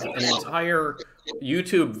have an entire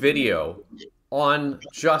YouTube video on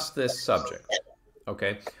just this subject.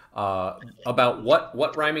 Okay, about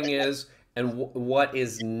what rhyming is and what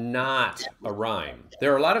is not a rhyme.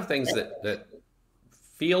 There are a lot of things that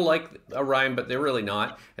feel like a rhyme, but they're really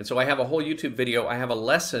not. And so I have a whole YouTube video. I have a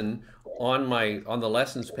lesson on the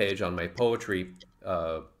lessons page on my poetry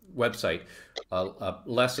website, a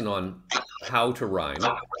lesson on how to rhyme.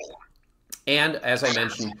 And as I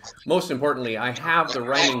mentioned, most importantly, I have the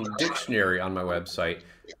rhyming dictionary on my website.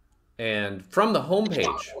 And from the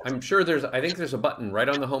homepage, I think there's a button right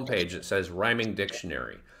on the homepage that says rhyming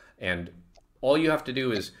dictionary. And all you have to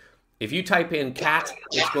do is, if you type in cat,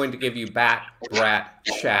 it's going to give you bat, brat,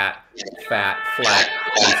 chat, fat, flat,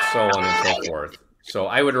 and so on and so forth. So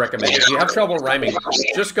I would recommend, if you have trouble rhyming,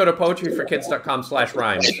 just go to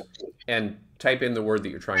poetryforkids.com/rhymes and type in the word that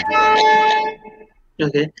you're trying to rhyme.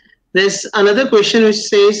 Okay. There's another question which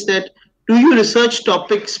says that, do you research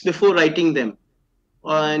topics before writing them?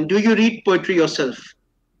 And do you read poetry yourself?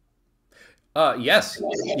 Yes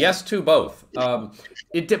to both.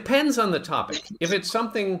 It depends on the topic. If it's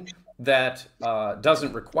something that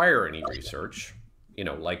doesn't require any research,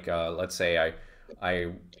 like let's say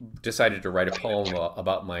I decided to write a poem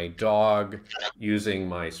about my dog using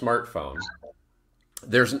my smartphone.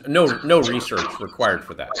 There's no research required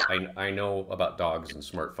for that. I know about dogs and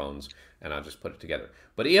smartphones, and I'll just put it together.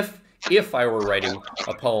 But if I were writing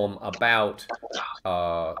a poem about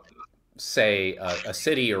say a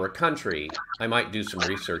city or a country, I might do some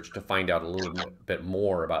research to find out a little bit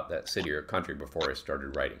more about that city or country before I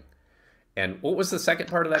started writing. And what was the second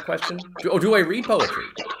part of that question? Do I read poetry?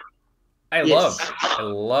 I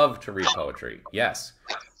love to read poetry. Yes,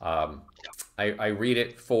 I read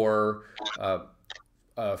it for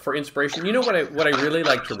inspiration. You know what I really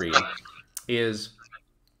like to read is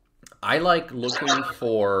I like looking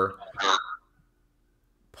for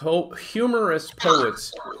humorous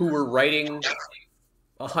poets who were writing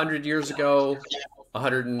 100 years ago,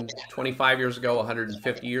 125 years ago,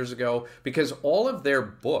 150 years ago, because all of their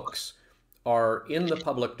books are in the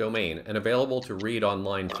public domain and available to read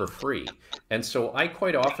online for free. And so I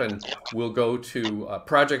quite often will go to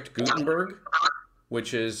Project Gutenberg,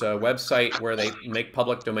 which is a website where they make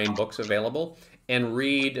public domain books available, and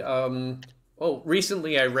read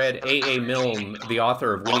recently I read A.A. Milne, the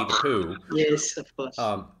author of Winnie the Pooh. Yes, of course.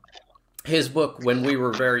 His book, When We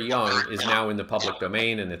Were Very Young, is now in the public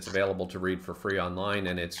domain, and it's available to read for free online.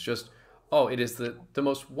 And it's just, it is the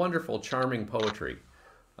most wonderful, charming poetry.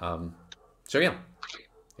 So yeah.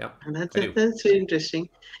 That's very interesting.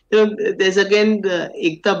 There's again the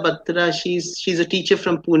Ekta Batra. She's a teacher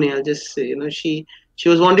from Pune. I'll just say, she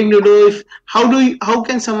was wanting to know how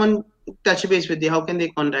can someone touch base with you? How can they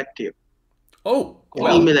contact you? Oh,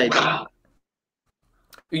 well, email ID.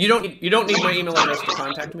 you don't need my email address to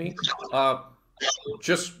contact me.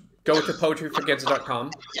 Just go to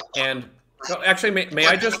poetryforkids.com and oh, actually, may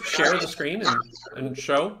I just share the screen and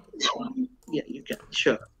show? Yeah, you can.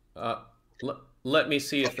 Sure. Uh, let me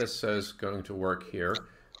see if this is going to work here.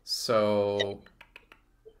 So,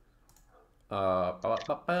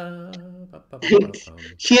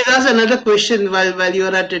 She has asked another question while you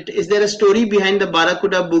are at it. Is there a story behind the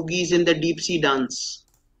Barracuda boogies in the deep sea dance?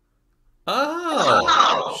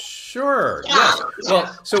 oh, sure, yes.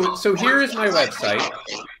 Well, so here is my website,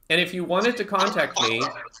 and if you wanted to contact me,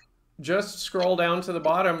 just scroll down to the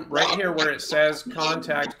bottom right here where it says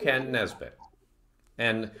 "Contact Kenn Nesbitt."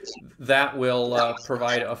 And that will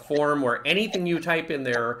provide a form where anything you type in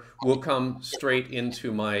there will come straight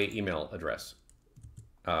into my email address.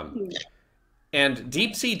 And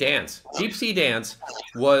Deep Sea Dance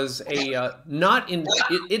was a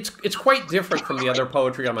it's quite different from the other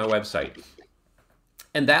poetry on my website,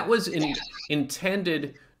 and that was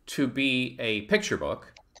intended to be a picture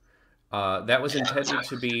book. That was intended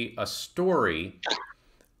to be a story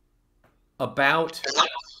about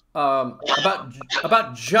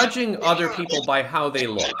judging other people by how they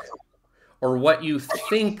look or what you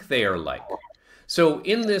think they are like. So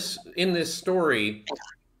in this story,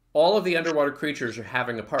 all of the underwater creatures are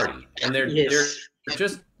having a party, and they're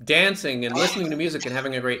just dancing and listening to music and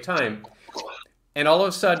having a great time. And all of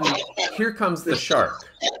a sudden, here comes the shark.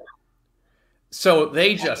 So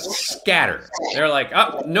they just scatter. They're like,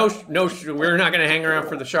 "Oh, no, we're not going to hang around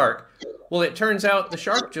for the shark." Well, it turns out the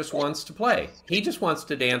shark just wants to play. He just wants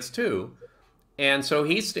to dance too. And so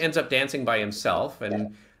he ends up dancing by himself,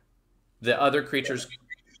 and the other creatures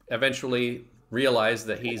eventually realize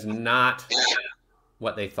that he's not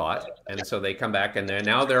what they thought. And so they come back, and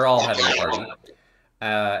now they're all having a party.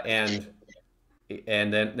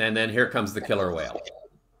 And then here comes the killer whale.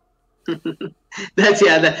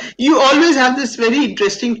 You always have this very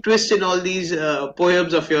interesting twist in all these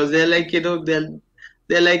poems of yours. They're like,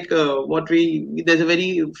 they're like there's a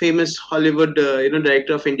very famous Hollywood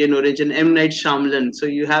director of Indian origin, M. Night Shyamalan. So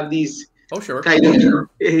you have these kind of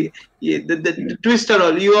the twist are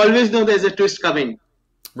all, you always know there's a twist coming.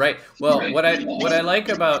 Right. Well, what I like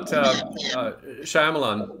about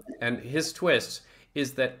Shyamalan and his twists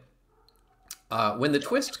is that when the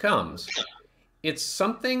twist comes, it's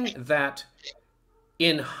something that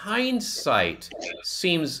in hindsight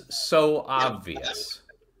seems so obvious.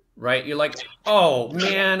 Right? You're like, oh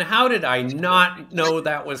man, how did I not know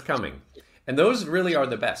that was coming? And those really are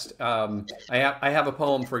the best. I have a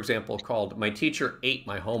poem, for example, called "My Teacher Ate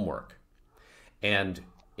My Homework," and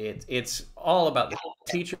it's all about the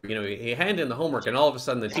teacher. You hand in the homework, and all of a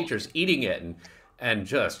sudden the teacher's eating it and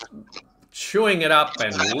just chewing it up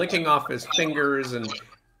and licking off his fingers, and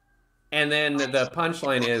then the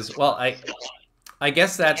punchline is, well, I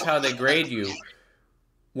guess that's how they grade you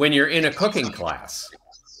when you're in a cooking class.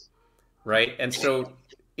 Right? And so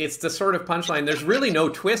it's the sort of punchline. There's really no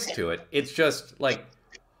twist to it. It's just like,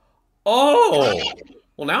 oh,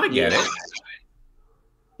 well, now I get it.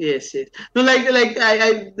 Yes. No,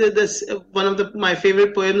 this one of my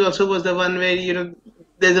favorite poems also was the one where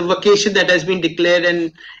there's a vacation that has been declared,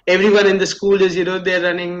 and everyone in the school is they're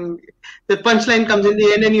running. The punchline comes in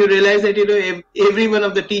the end, and you realize that every one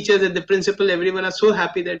of the teachers and the principal, everyone are so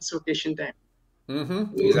happy that it's vacation time.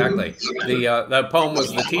 Mm-hmm, exactly. The poem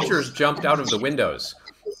was "The teachers jumped out of the windows,"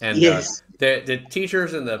 and the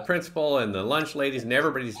teachers and the principal and the lunch ladies and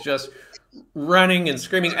everybody's just running and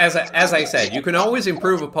screaming. As I said, you can always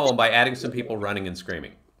improve a poem by adding some people running and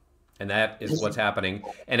screaming, and that is what's happening.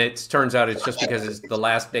 And it turns out it's just because it's the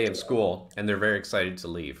last day of school and they're very excited to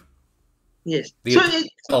leave. Yes, the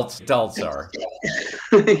adults are.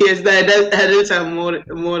 Yes, the adults are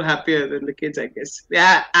more happier than the kids, I guess.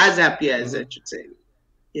 Yeah, as happy as I should say.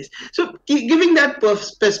 Yes. So, giving that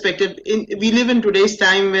perspective, we live in today's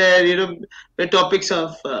time where where topics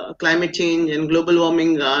of climate change and global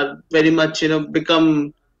warming are very much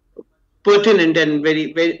become pertinent, and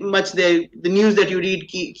very very much the news that you read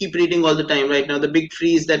keep reading all the time right now. The big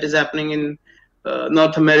freeze that is happening in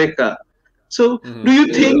North America. So, do you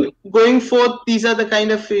think going forth these are the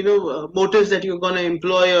kind of motives that you're going to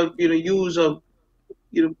employ or use or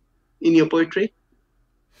in your poetry?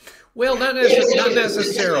 Well, not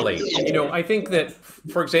necessarily. I think that,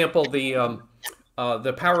 for example, the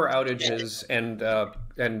power outages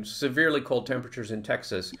and severely cold temperatures in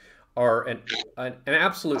Texas are an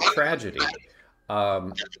absolute tragedy,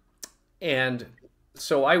 and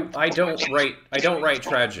so I don't write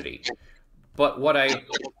tragedy, but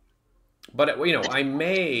I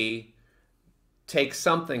may take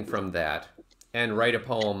something from that and write a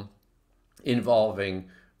poem involving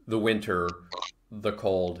the winter, the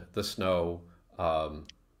cold, the snow, um,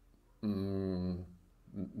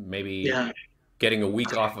 maybe Yeah. getting a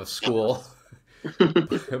week off of school.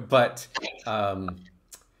 but um,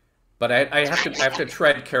 but I have to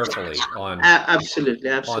tread carefully Absolutely,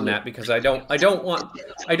 on absolutely. that because I don't want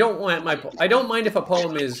my I don't mind if a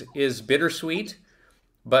poem is bittersweet,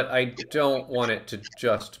 but I don't want it to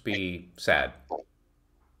just be sad.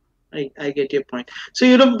 I get your point. So,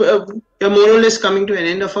 we're more or less coming to an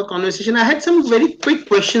end of our conversation. I had some very quick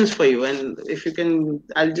questions for you, and if you can,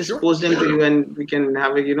 I'll just Sure. pose them to you, and we can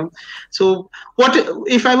have it. So, what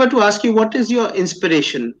if I were to ask you, what is your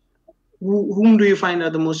inspiration? Whom do you find are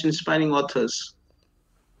the most inspiring authors?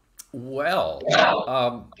 Well,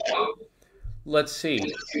 um, let's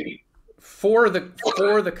see. For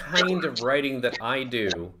the kind of writing that I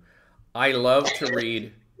do, I love to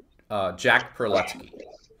read Jack Perletsky.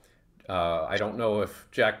 I don't know if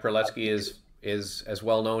Jack Perletsky is as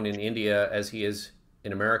well known in India as he is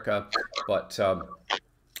in America,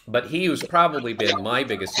 but he has probably been my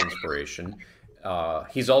biggest inspiration.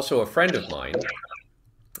 He's also a friend of mine.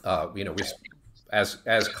 We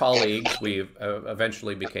as colleagues, we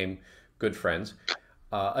eventually became good friends.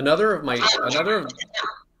 Another of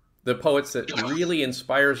the poets that really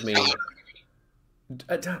inspires me.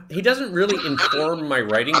 He doesn't really inform my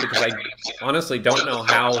writing because I honestly don't know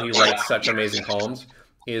how he writes such amazing poems.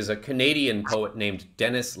 Is a Canadian poet named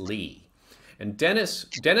Dennis Lee, and Dennis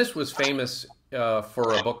was famous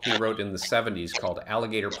for a book he wrote in the '70s called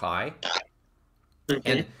Alligator Pie,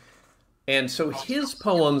 and Okay. so his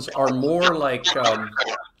poems are more like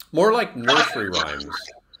nursery rhymes.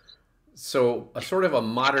 So a sort of a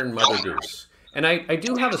modern Mother Goose. And I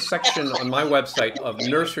do have a section on my website of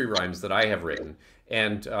nursery rhymes that I have written.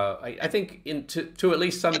 And I think to at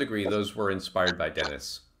least some degree, those were inspired by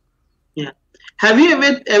Dennis. Yeah. Have you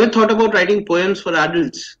ever thought about writing poems for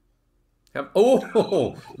adults?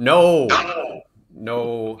 Oh, no,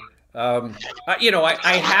 no. I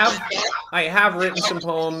have written some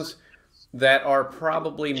poems that are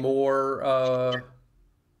probably more,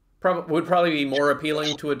 would probably be more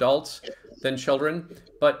appealing to adults than children.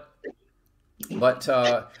 But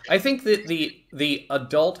I think that the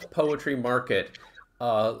adult poetry market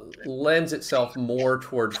lends itself more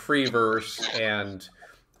toward free verse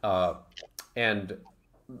uh, and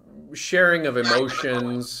sharing of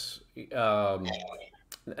emotions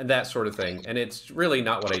and that sort of thing. And it's really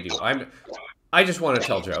not what I do. I just want to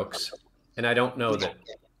tell jokes, and I don't know that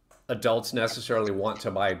adults necessarily want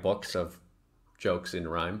to buy books of jokes in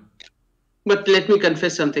rhyme. But let me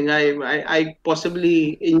confess something. I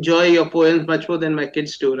possibly enjoy your poems much more than my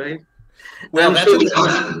kids do, right? Well, I'm sure.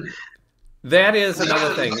 that is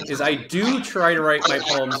another thing, is I do try to write my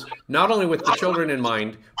poems not only with the children in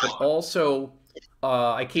mind, but also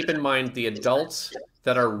I keep in mind the adults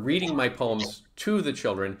that are reading my poems to the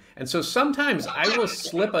children. And so sometimes I will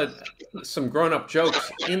slip some grown-up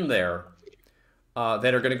jokes in there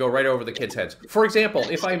that are going to go right over the kids' heads. For example,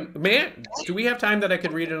 do we have time that I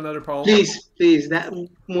could read another poem? Please, that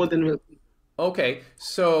more than welcome. Okay,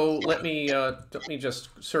 so let me just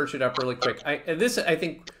search it up really quick. This I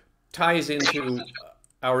think ties into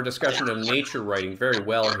our discussion of nature writing very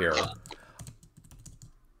well here.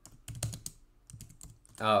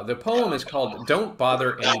 The poem is called "Don't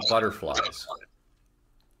Bother Any Butterflies,"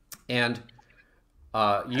 and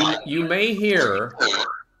you may hear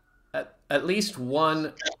at least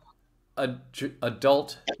one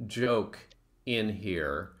adult joke in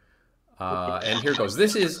here. And here goes.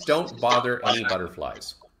 This is "Don't Bother Any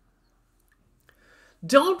Butterflies."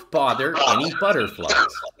 Don't bother any butterflies.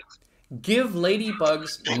 Give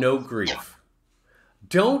ladybugs no grief.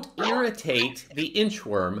 Don't irritate the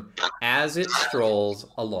inchworm as it strolls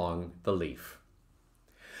along the leaf.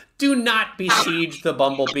 Do not besiege the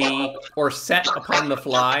bumblebee or set upon the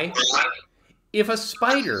fly. If a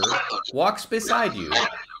spider walks beside you,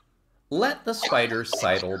 let the spider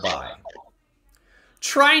sidle by.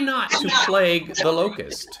 Try not to plague the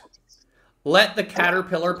locust. Let the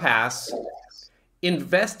caterpillar pass.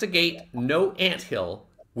 Investigate no anthill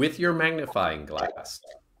with your magnifying glass.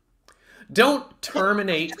 Don't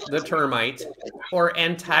terminate the termite or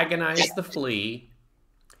antagonize the flea.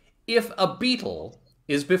 If a beetle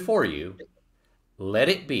is before you, let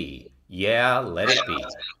it be. Yeah, let it be.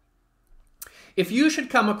 If you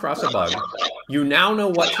should come across a bug, you now know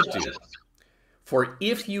what to do. For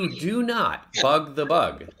if you do not bug the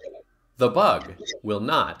bug will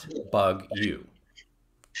not bug you.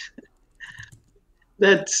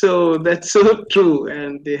 That's so true,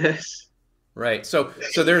 and yes. Right. So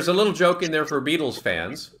there's a little joke in there for Beatles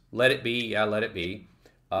fans. Let it be, yeah, let it be.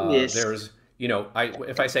 Yes. There's You know,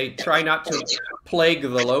 if I say try not to plague the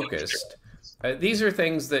locust, these are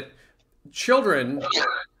things that children,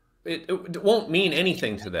 it won't mean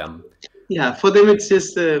anything to them. Yeah, for them it's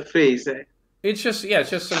just a phrase. It's just, yeah,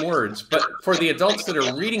 it's just some words. But for the adults that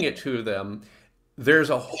are reading it to them,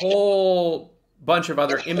 there's a whole bunch of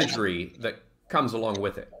other imagery that comes along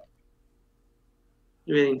with it.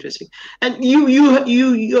 Very interesting. And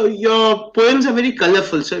your poems are very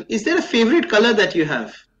colorful. So is there a favorite color that you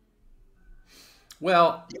have?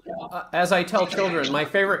 Well, as I tell children, my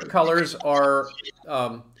favorite colors are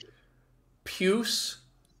puce,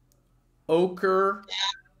 ochre,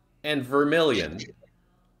 and vermilion.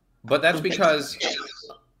 But that's because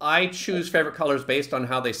I choose favorite colors based on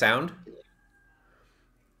how they sound.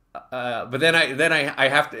 But then I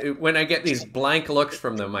have to, when I get these blank looks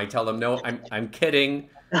from them, I tell them, no, I'm kidding.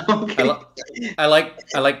 Okay. I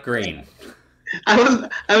like green. I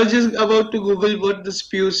was just about to Google what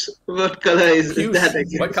color is Puce. that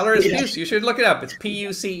again? What color is puce? You should look it up. It's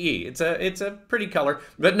Puce. It's a pretty color,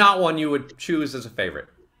 but not one you would choose as a favorite.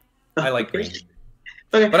 I like green.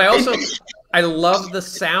 Okay. But I love the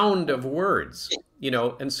sound of words, you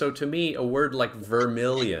know, and so to me, a word like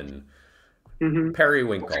vermilion,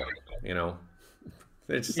 periwinkle, you know,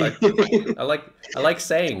 it's just like I like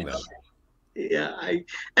saying them. Yeah,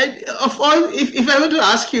 of all, if I were to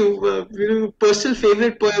ask you, personal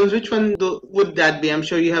favorite poems, which one would that be? I'm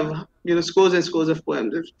sure you have, scores and scores of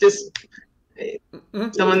poems. If just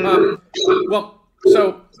someone. Well,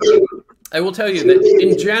 so I will tell you that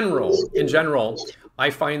in general, I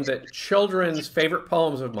find that children's favorite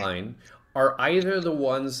poems of mine are either the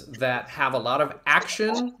ones that have a lot of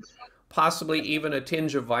action, possibly even a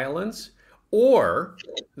tinge of violence, or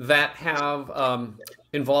that have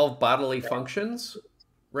involve bodily functions,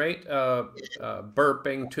 right?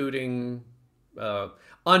 Burping, tooting,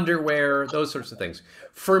 underwear, those sorts of things.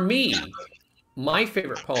 For me, my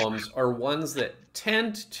favorite poems are ones that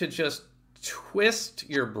tend to just twist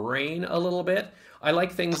your brain a little bit. I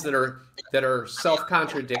like things that are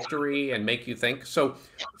self-contradictory and make you think. So,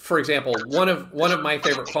 for example, one of my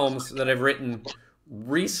favorite poems that I've written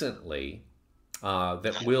recently,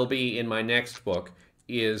 that will be in my next book,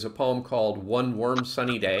 is a poem called "One Warm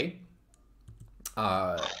Sunny Day."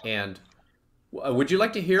 And would you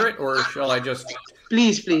like to hear it, or shall I just?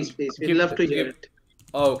 Please. We'd love to hear it.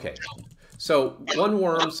 Okay, so "One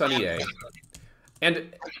Warm Sunny Day,"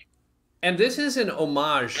 and this is an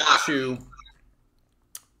homage to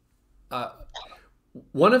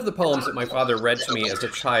one of the poems that my father read to me as a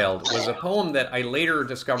child. Was a poem that I later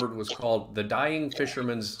discovered was called "The Dying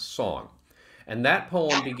Fisherman's Song," and that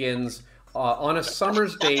poem begins. On a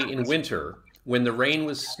summer's day in winter, when the rain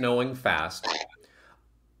was snowing fast,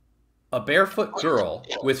 a barefoot girl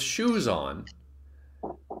with shoes on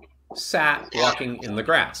sat walking in the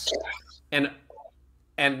grass. And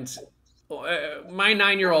my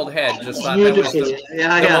 9-year-old head just thought that was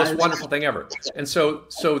the most wonderful thing ever. And so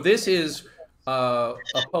this is a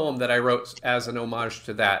poem that I wrote as an homage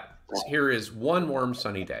to that. Here is "One Warm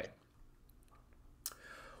Sunny Day."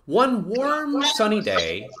 One warm sunny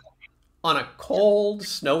day, on a cold,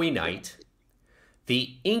 snowy night,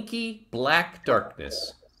 the inky black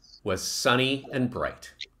darkness was sunny and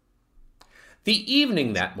bright. The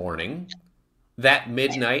evening that morning, that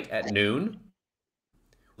midnight at noon,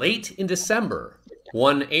 late in December,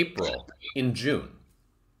 one April in June.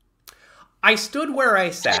 I stood where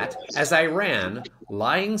I sat as I ran,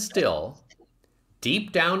 lying still,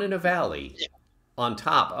 deep down in a valley, on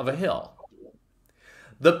top of a hill.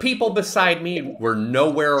 The people beside me were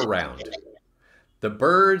nowhere around. The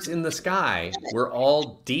birds in the sky were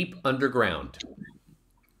all deep underground.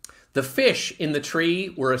 The fish in the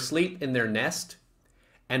tree were asleep in their nest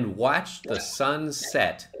and watched the sun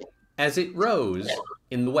set as it rose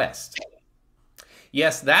in the west.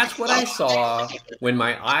 Yes, that's what I saw when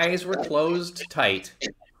my eyes were closed tight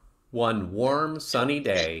one warm sunny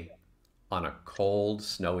day on a cold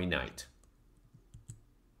snowy night.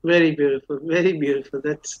 Very beautiful, very beautiful.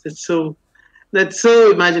 That's so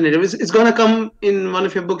imaginative. It's going to come in one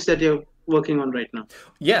of your books that you're working on right now.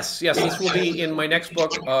 Yes. This will be in my next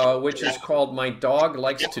book, which is called "My Dog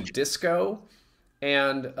Likes to Disco,"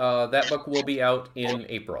 and that book will be out in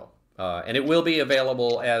April, and it will be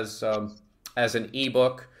available as an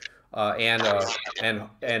ebook and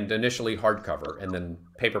initially hardcover, and then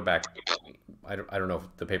paperback. I don't know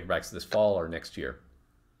if the paperback's this fall or next year.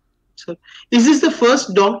 So, is this the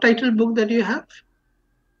first dog title book that you have?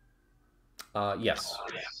 Yes.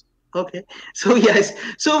 Okay. So yes.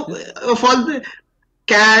 So of all the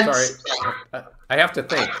cats. Sorry, I have to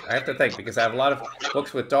think because I have a lot of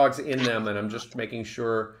books with dogs in them, and I'm just making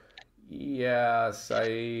sure, Yes,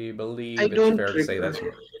 I I believe it's don't fair to say recall. that's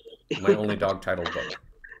my only dog titled book.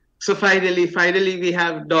 So finally, we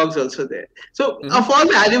have dogs also there. So Hmm. of all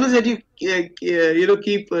the animals that you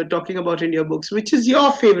keep talking about in your books, which is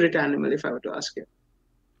your favorite animal, if I were to ask you?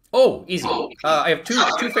 Oh, easy. I have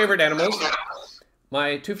two favorite animals.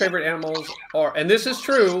 My two favorite animals are, and this is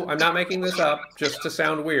true, I'm not making this up just to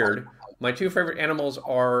sound weird. My two favorite animals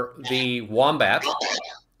are the wombat,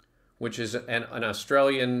 which is an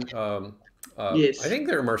Australian, I Yes. think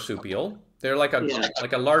they're marsupial. They're Yeah.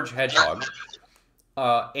 like a large hedgehog,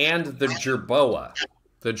 and the jerboa.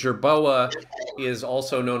 The jerboa is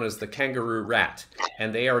also known as the kangaroo rat,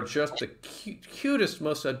 and they are just the cutest,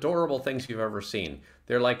 most adorable things you've ever seen.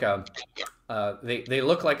 They're like they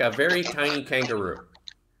look like a very tiny kangaroo.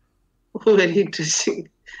 Oh, very interesting.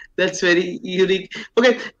 That's very unique.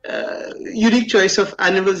 Okay, unique choice of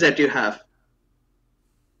animals that you have.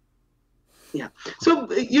 Yeah.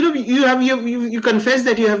 So you confess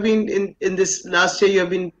that you have been in this last year. You have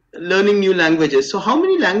been learning new languages. So how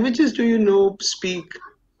many languages do you know speak?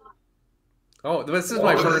 Oh, this is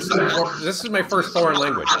my first foreign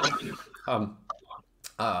language. Um,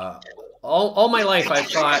 uh, all my life, I've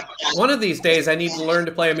thought one of these days I need to learn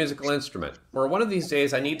to play a musical instrument, or one of these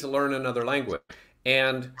days I need to learn another language.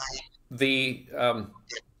 And the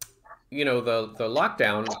the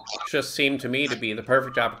lockdown just seemed to me to be the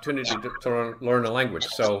perfect opportunity to learn a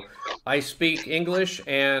language. So I speak English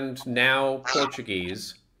and now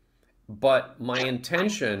Portuguese, but my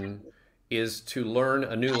intention is to learn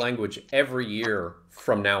a new language every year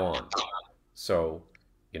from now on. So,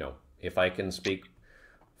 if I can speak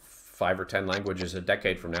 5 or 10 languages a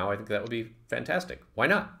decade from now, I think that would be fantastic. Why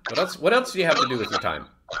not? What else do you have to do with your time?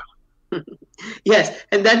 Yes,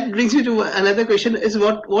 and that brings me to another question: is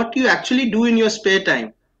what you actually do in your spare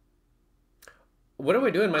time? What do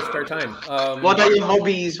I do in my spare time? What are your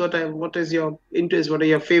hobbies? What is your interest? What are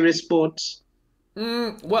your favorite sports?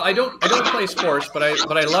 Well, I don't play sports, but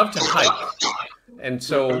I love to hike, and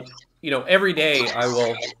Okay. so every day I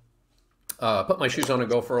will put my shoes on and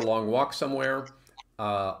go for a long walk somewhere.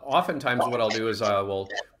 Oftentimes, what I'll do is I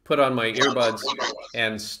will put on my earbuds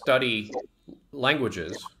and study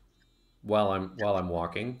languages while I'm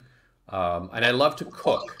walking, and I love to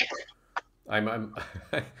cook. I'm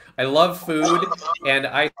I love food, and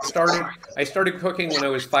I started cooking when I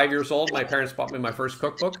was 5 years old. My parents bought me my first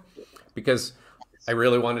cookbook because I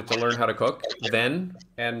really wanted to learn how to cook then,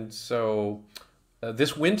 and so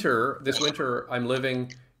this winter I'm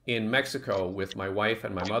living in Mexico with my wife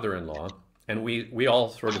and my mother-in-law, and we all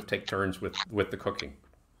sort of take turns with the cooking.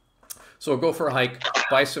 So I'll go for a hike,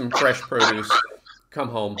 buy some fresh produce, come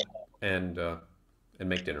home, and uh, and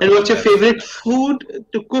make dinner. And what's your That's favorite food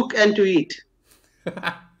to cook and to eat?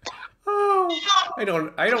 oh, I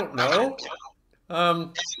don't know.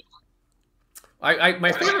 Um,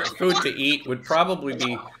 my favorite food to eat would probably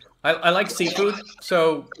be I like seafood,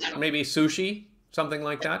 so maybe sushi, something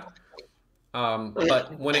like that.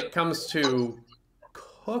 But when it comes to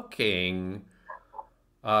cooking,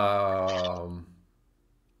 um,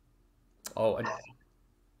 oh,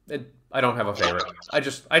 I don't have a favorite. I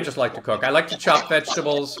just like to cook. I like to chop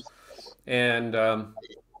vegetables, and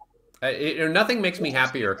nothing makes me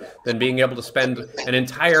happier than being able to spend an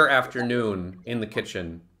entire afternoon in the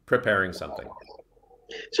kitchen preparing something.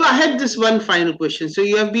 So I had this one final question. So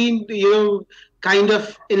you have been, kind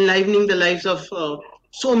of enlivening the lives of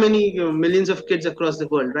so many millions of kids across the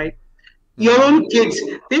world, right? Your Hmm. own kids,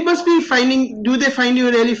 they must be finding. Do they find you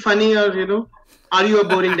really funny, or are you a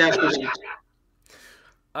boring dad to them?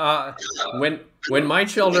 uh, when my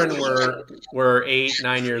children were 8,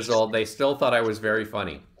 9 years old, they still thought I was very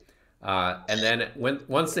funny. And then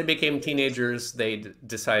once they became teenagers, they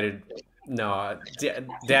decided, no,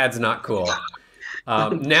 dad's not cool.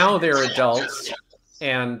 Now they're adults,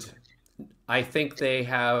 and I think they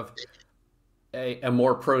have a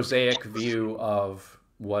more prosaic view of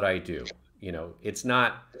what I do. It's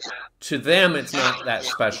not to them, it's not that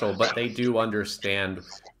special, but they do understand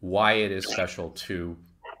why it is special to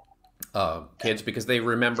kids because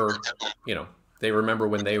you know, they remember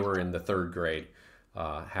when they were in the third grade,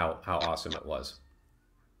 how awesome it was.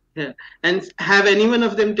 Yeah. And have any one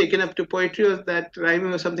of them taken up to poetry or that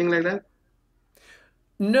rhyming or something like that?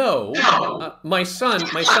 No, my son,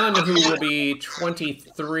 who will be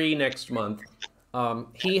 23 next month,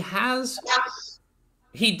 he has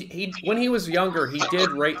he when he was younger, he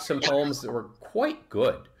did write some poems that were quite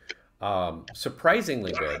good,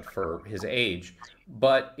 surprisingly good for his age.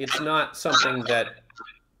 But it's not something that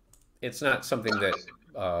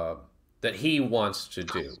uh, that he wants to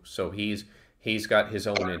do. So he's got his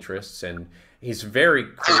own interests, He's very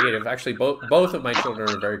creative. Actually, both of my children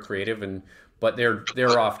are very creative, but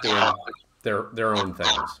they're off doing their own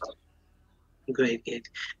things. Great, great.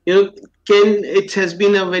 Ken, it has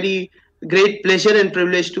been a very great pleasure and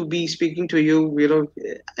privilege to be speaking to you.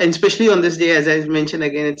 And especially on this day, as I mentioned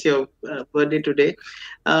again, it's your birthday today.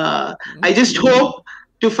 I just hope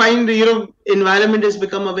to find environment has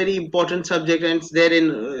become a very important subject, and it's there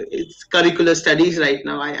in its curricular studies right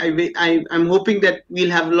now. I'm hoping that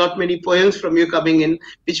we'll have a lot many poems from you coming in,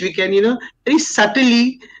 which we can very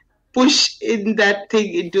subtly push in that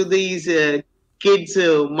thing into these kids'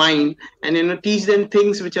 mind, and teach them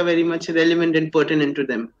things which are very much relevant and pertinent to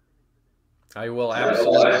them. I will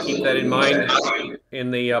absolutely keep that in mind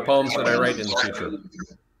in the poems that I write in the future.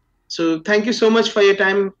 So thank you so much for your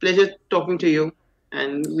time. Pleasure talking to you,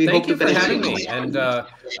 and we Thank hope you to for connect having soon. me. And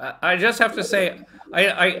I just have to say,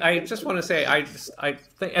 I just want to say, I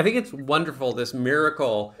think it's wonderful, this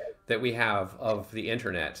miracle that we have of the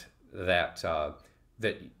internet, that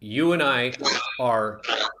that you and I are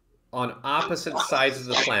on opposite sides of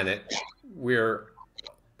the planet. We're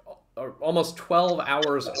almost 12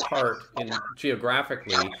 hours apart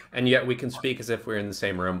geographically, and yet we can speak as if we're in the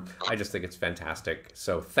same room. I just think it's fantastic.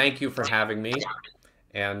 So thank you for having me.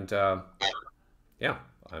 And yeah,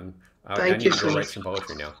 I Thank need you to so go write much. some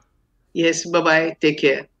poetry now. Yes, bye bye. Take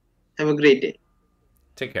care. Have a great day.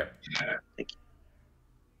 Take care. Thank you.